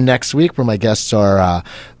 Listen next week where my guests are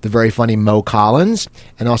the very funny Mo Collins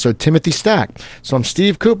and also Timothy Stack. So I'm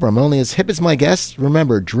Steve Cooper. I'm only as hip as my guests.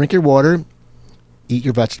 Remember, drink your water, eat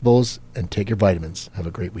your vegetables, and take your vitamins. Have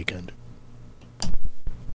a great weekend.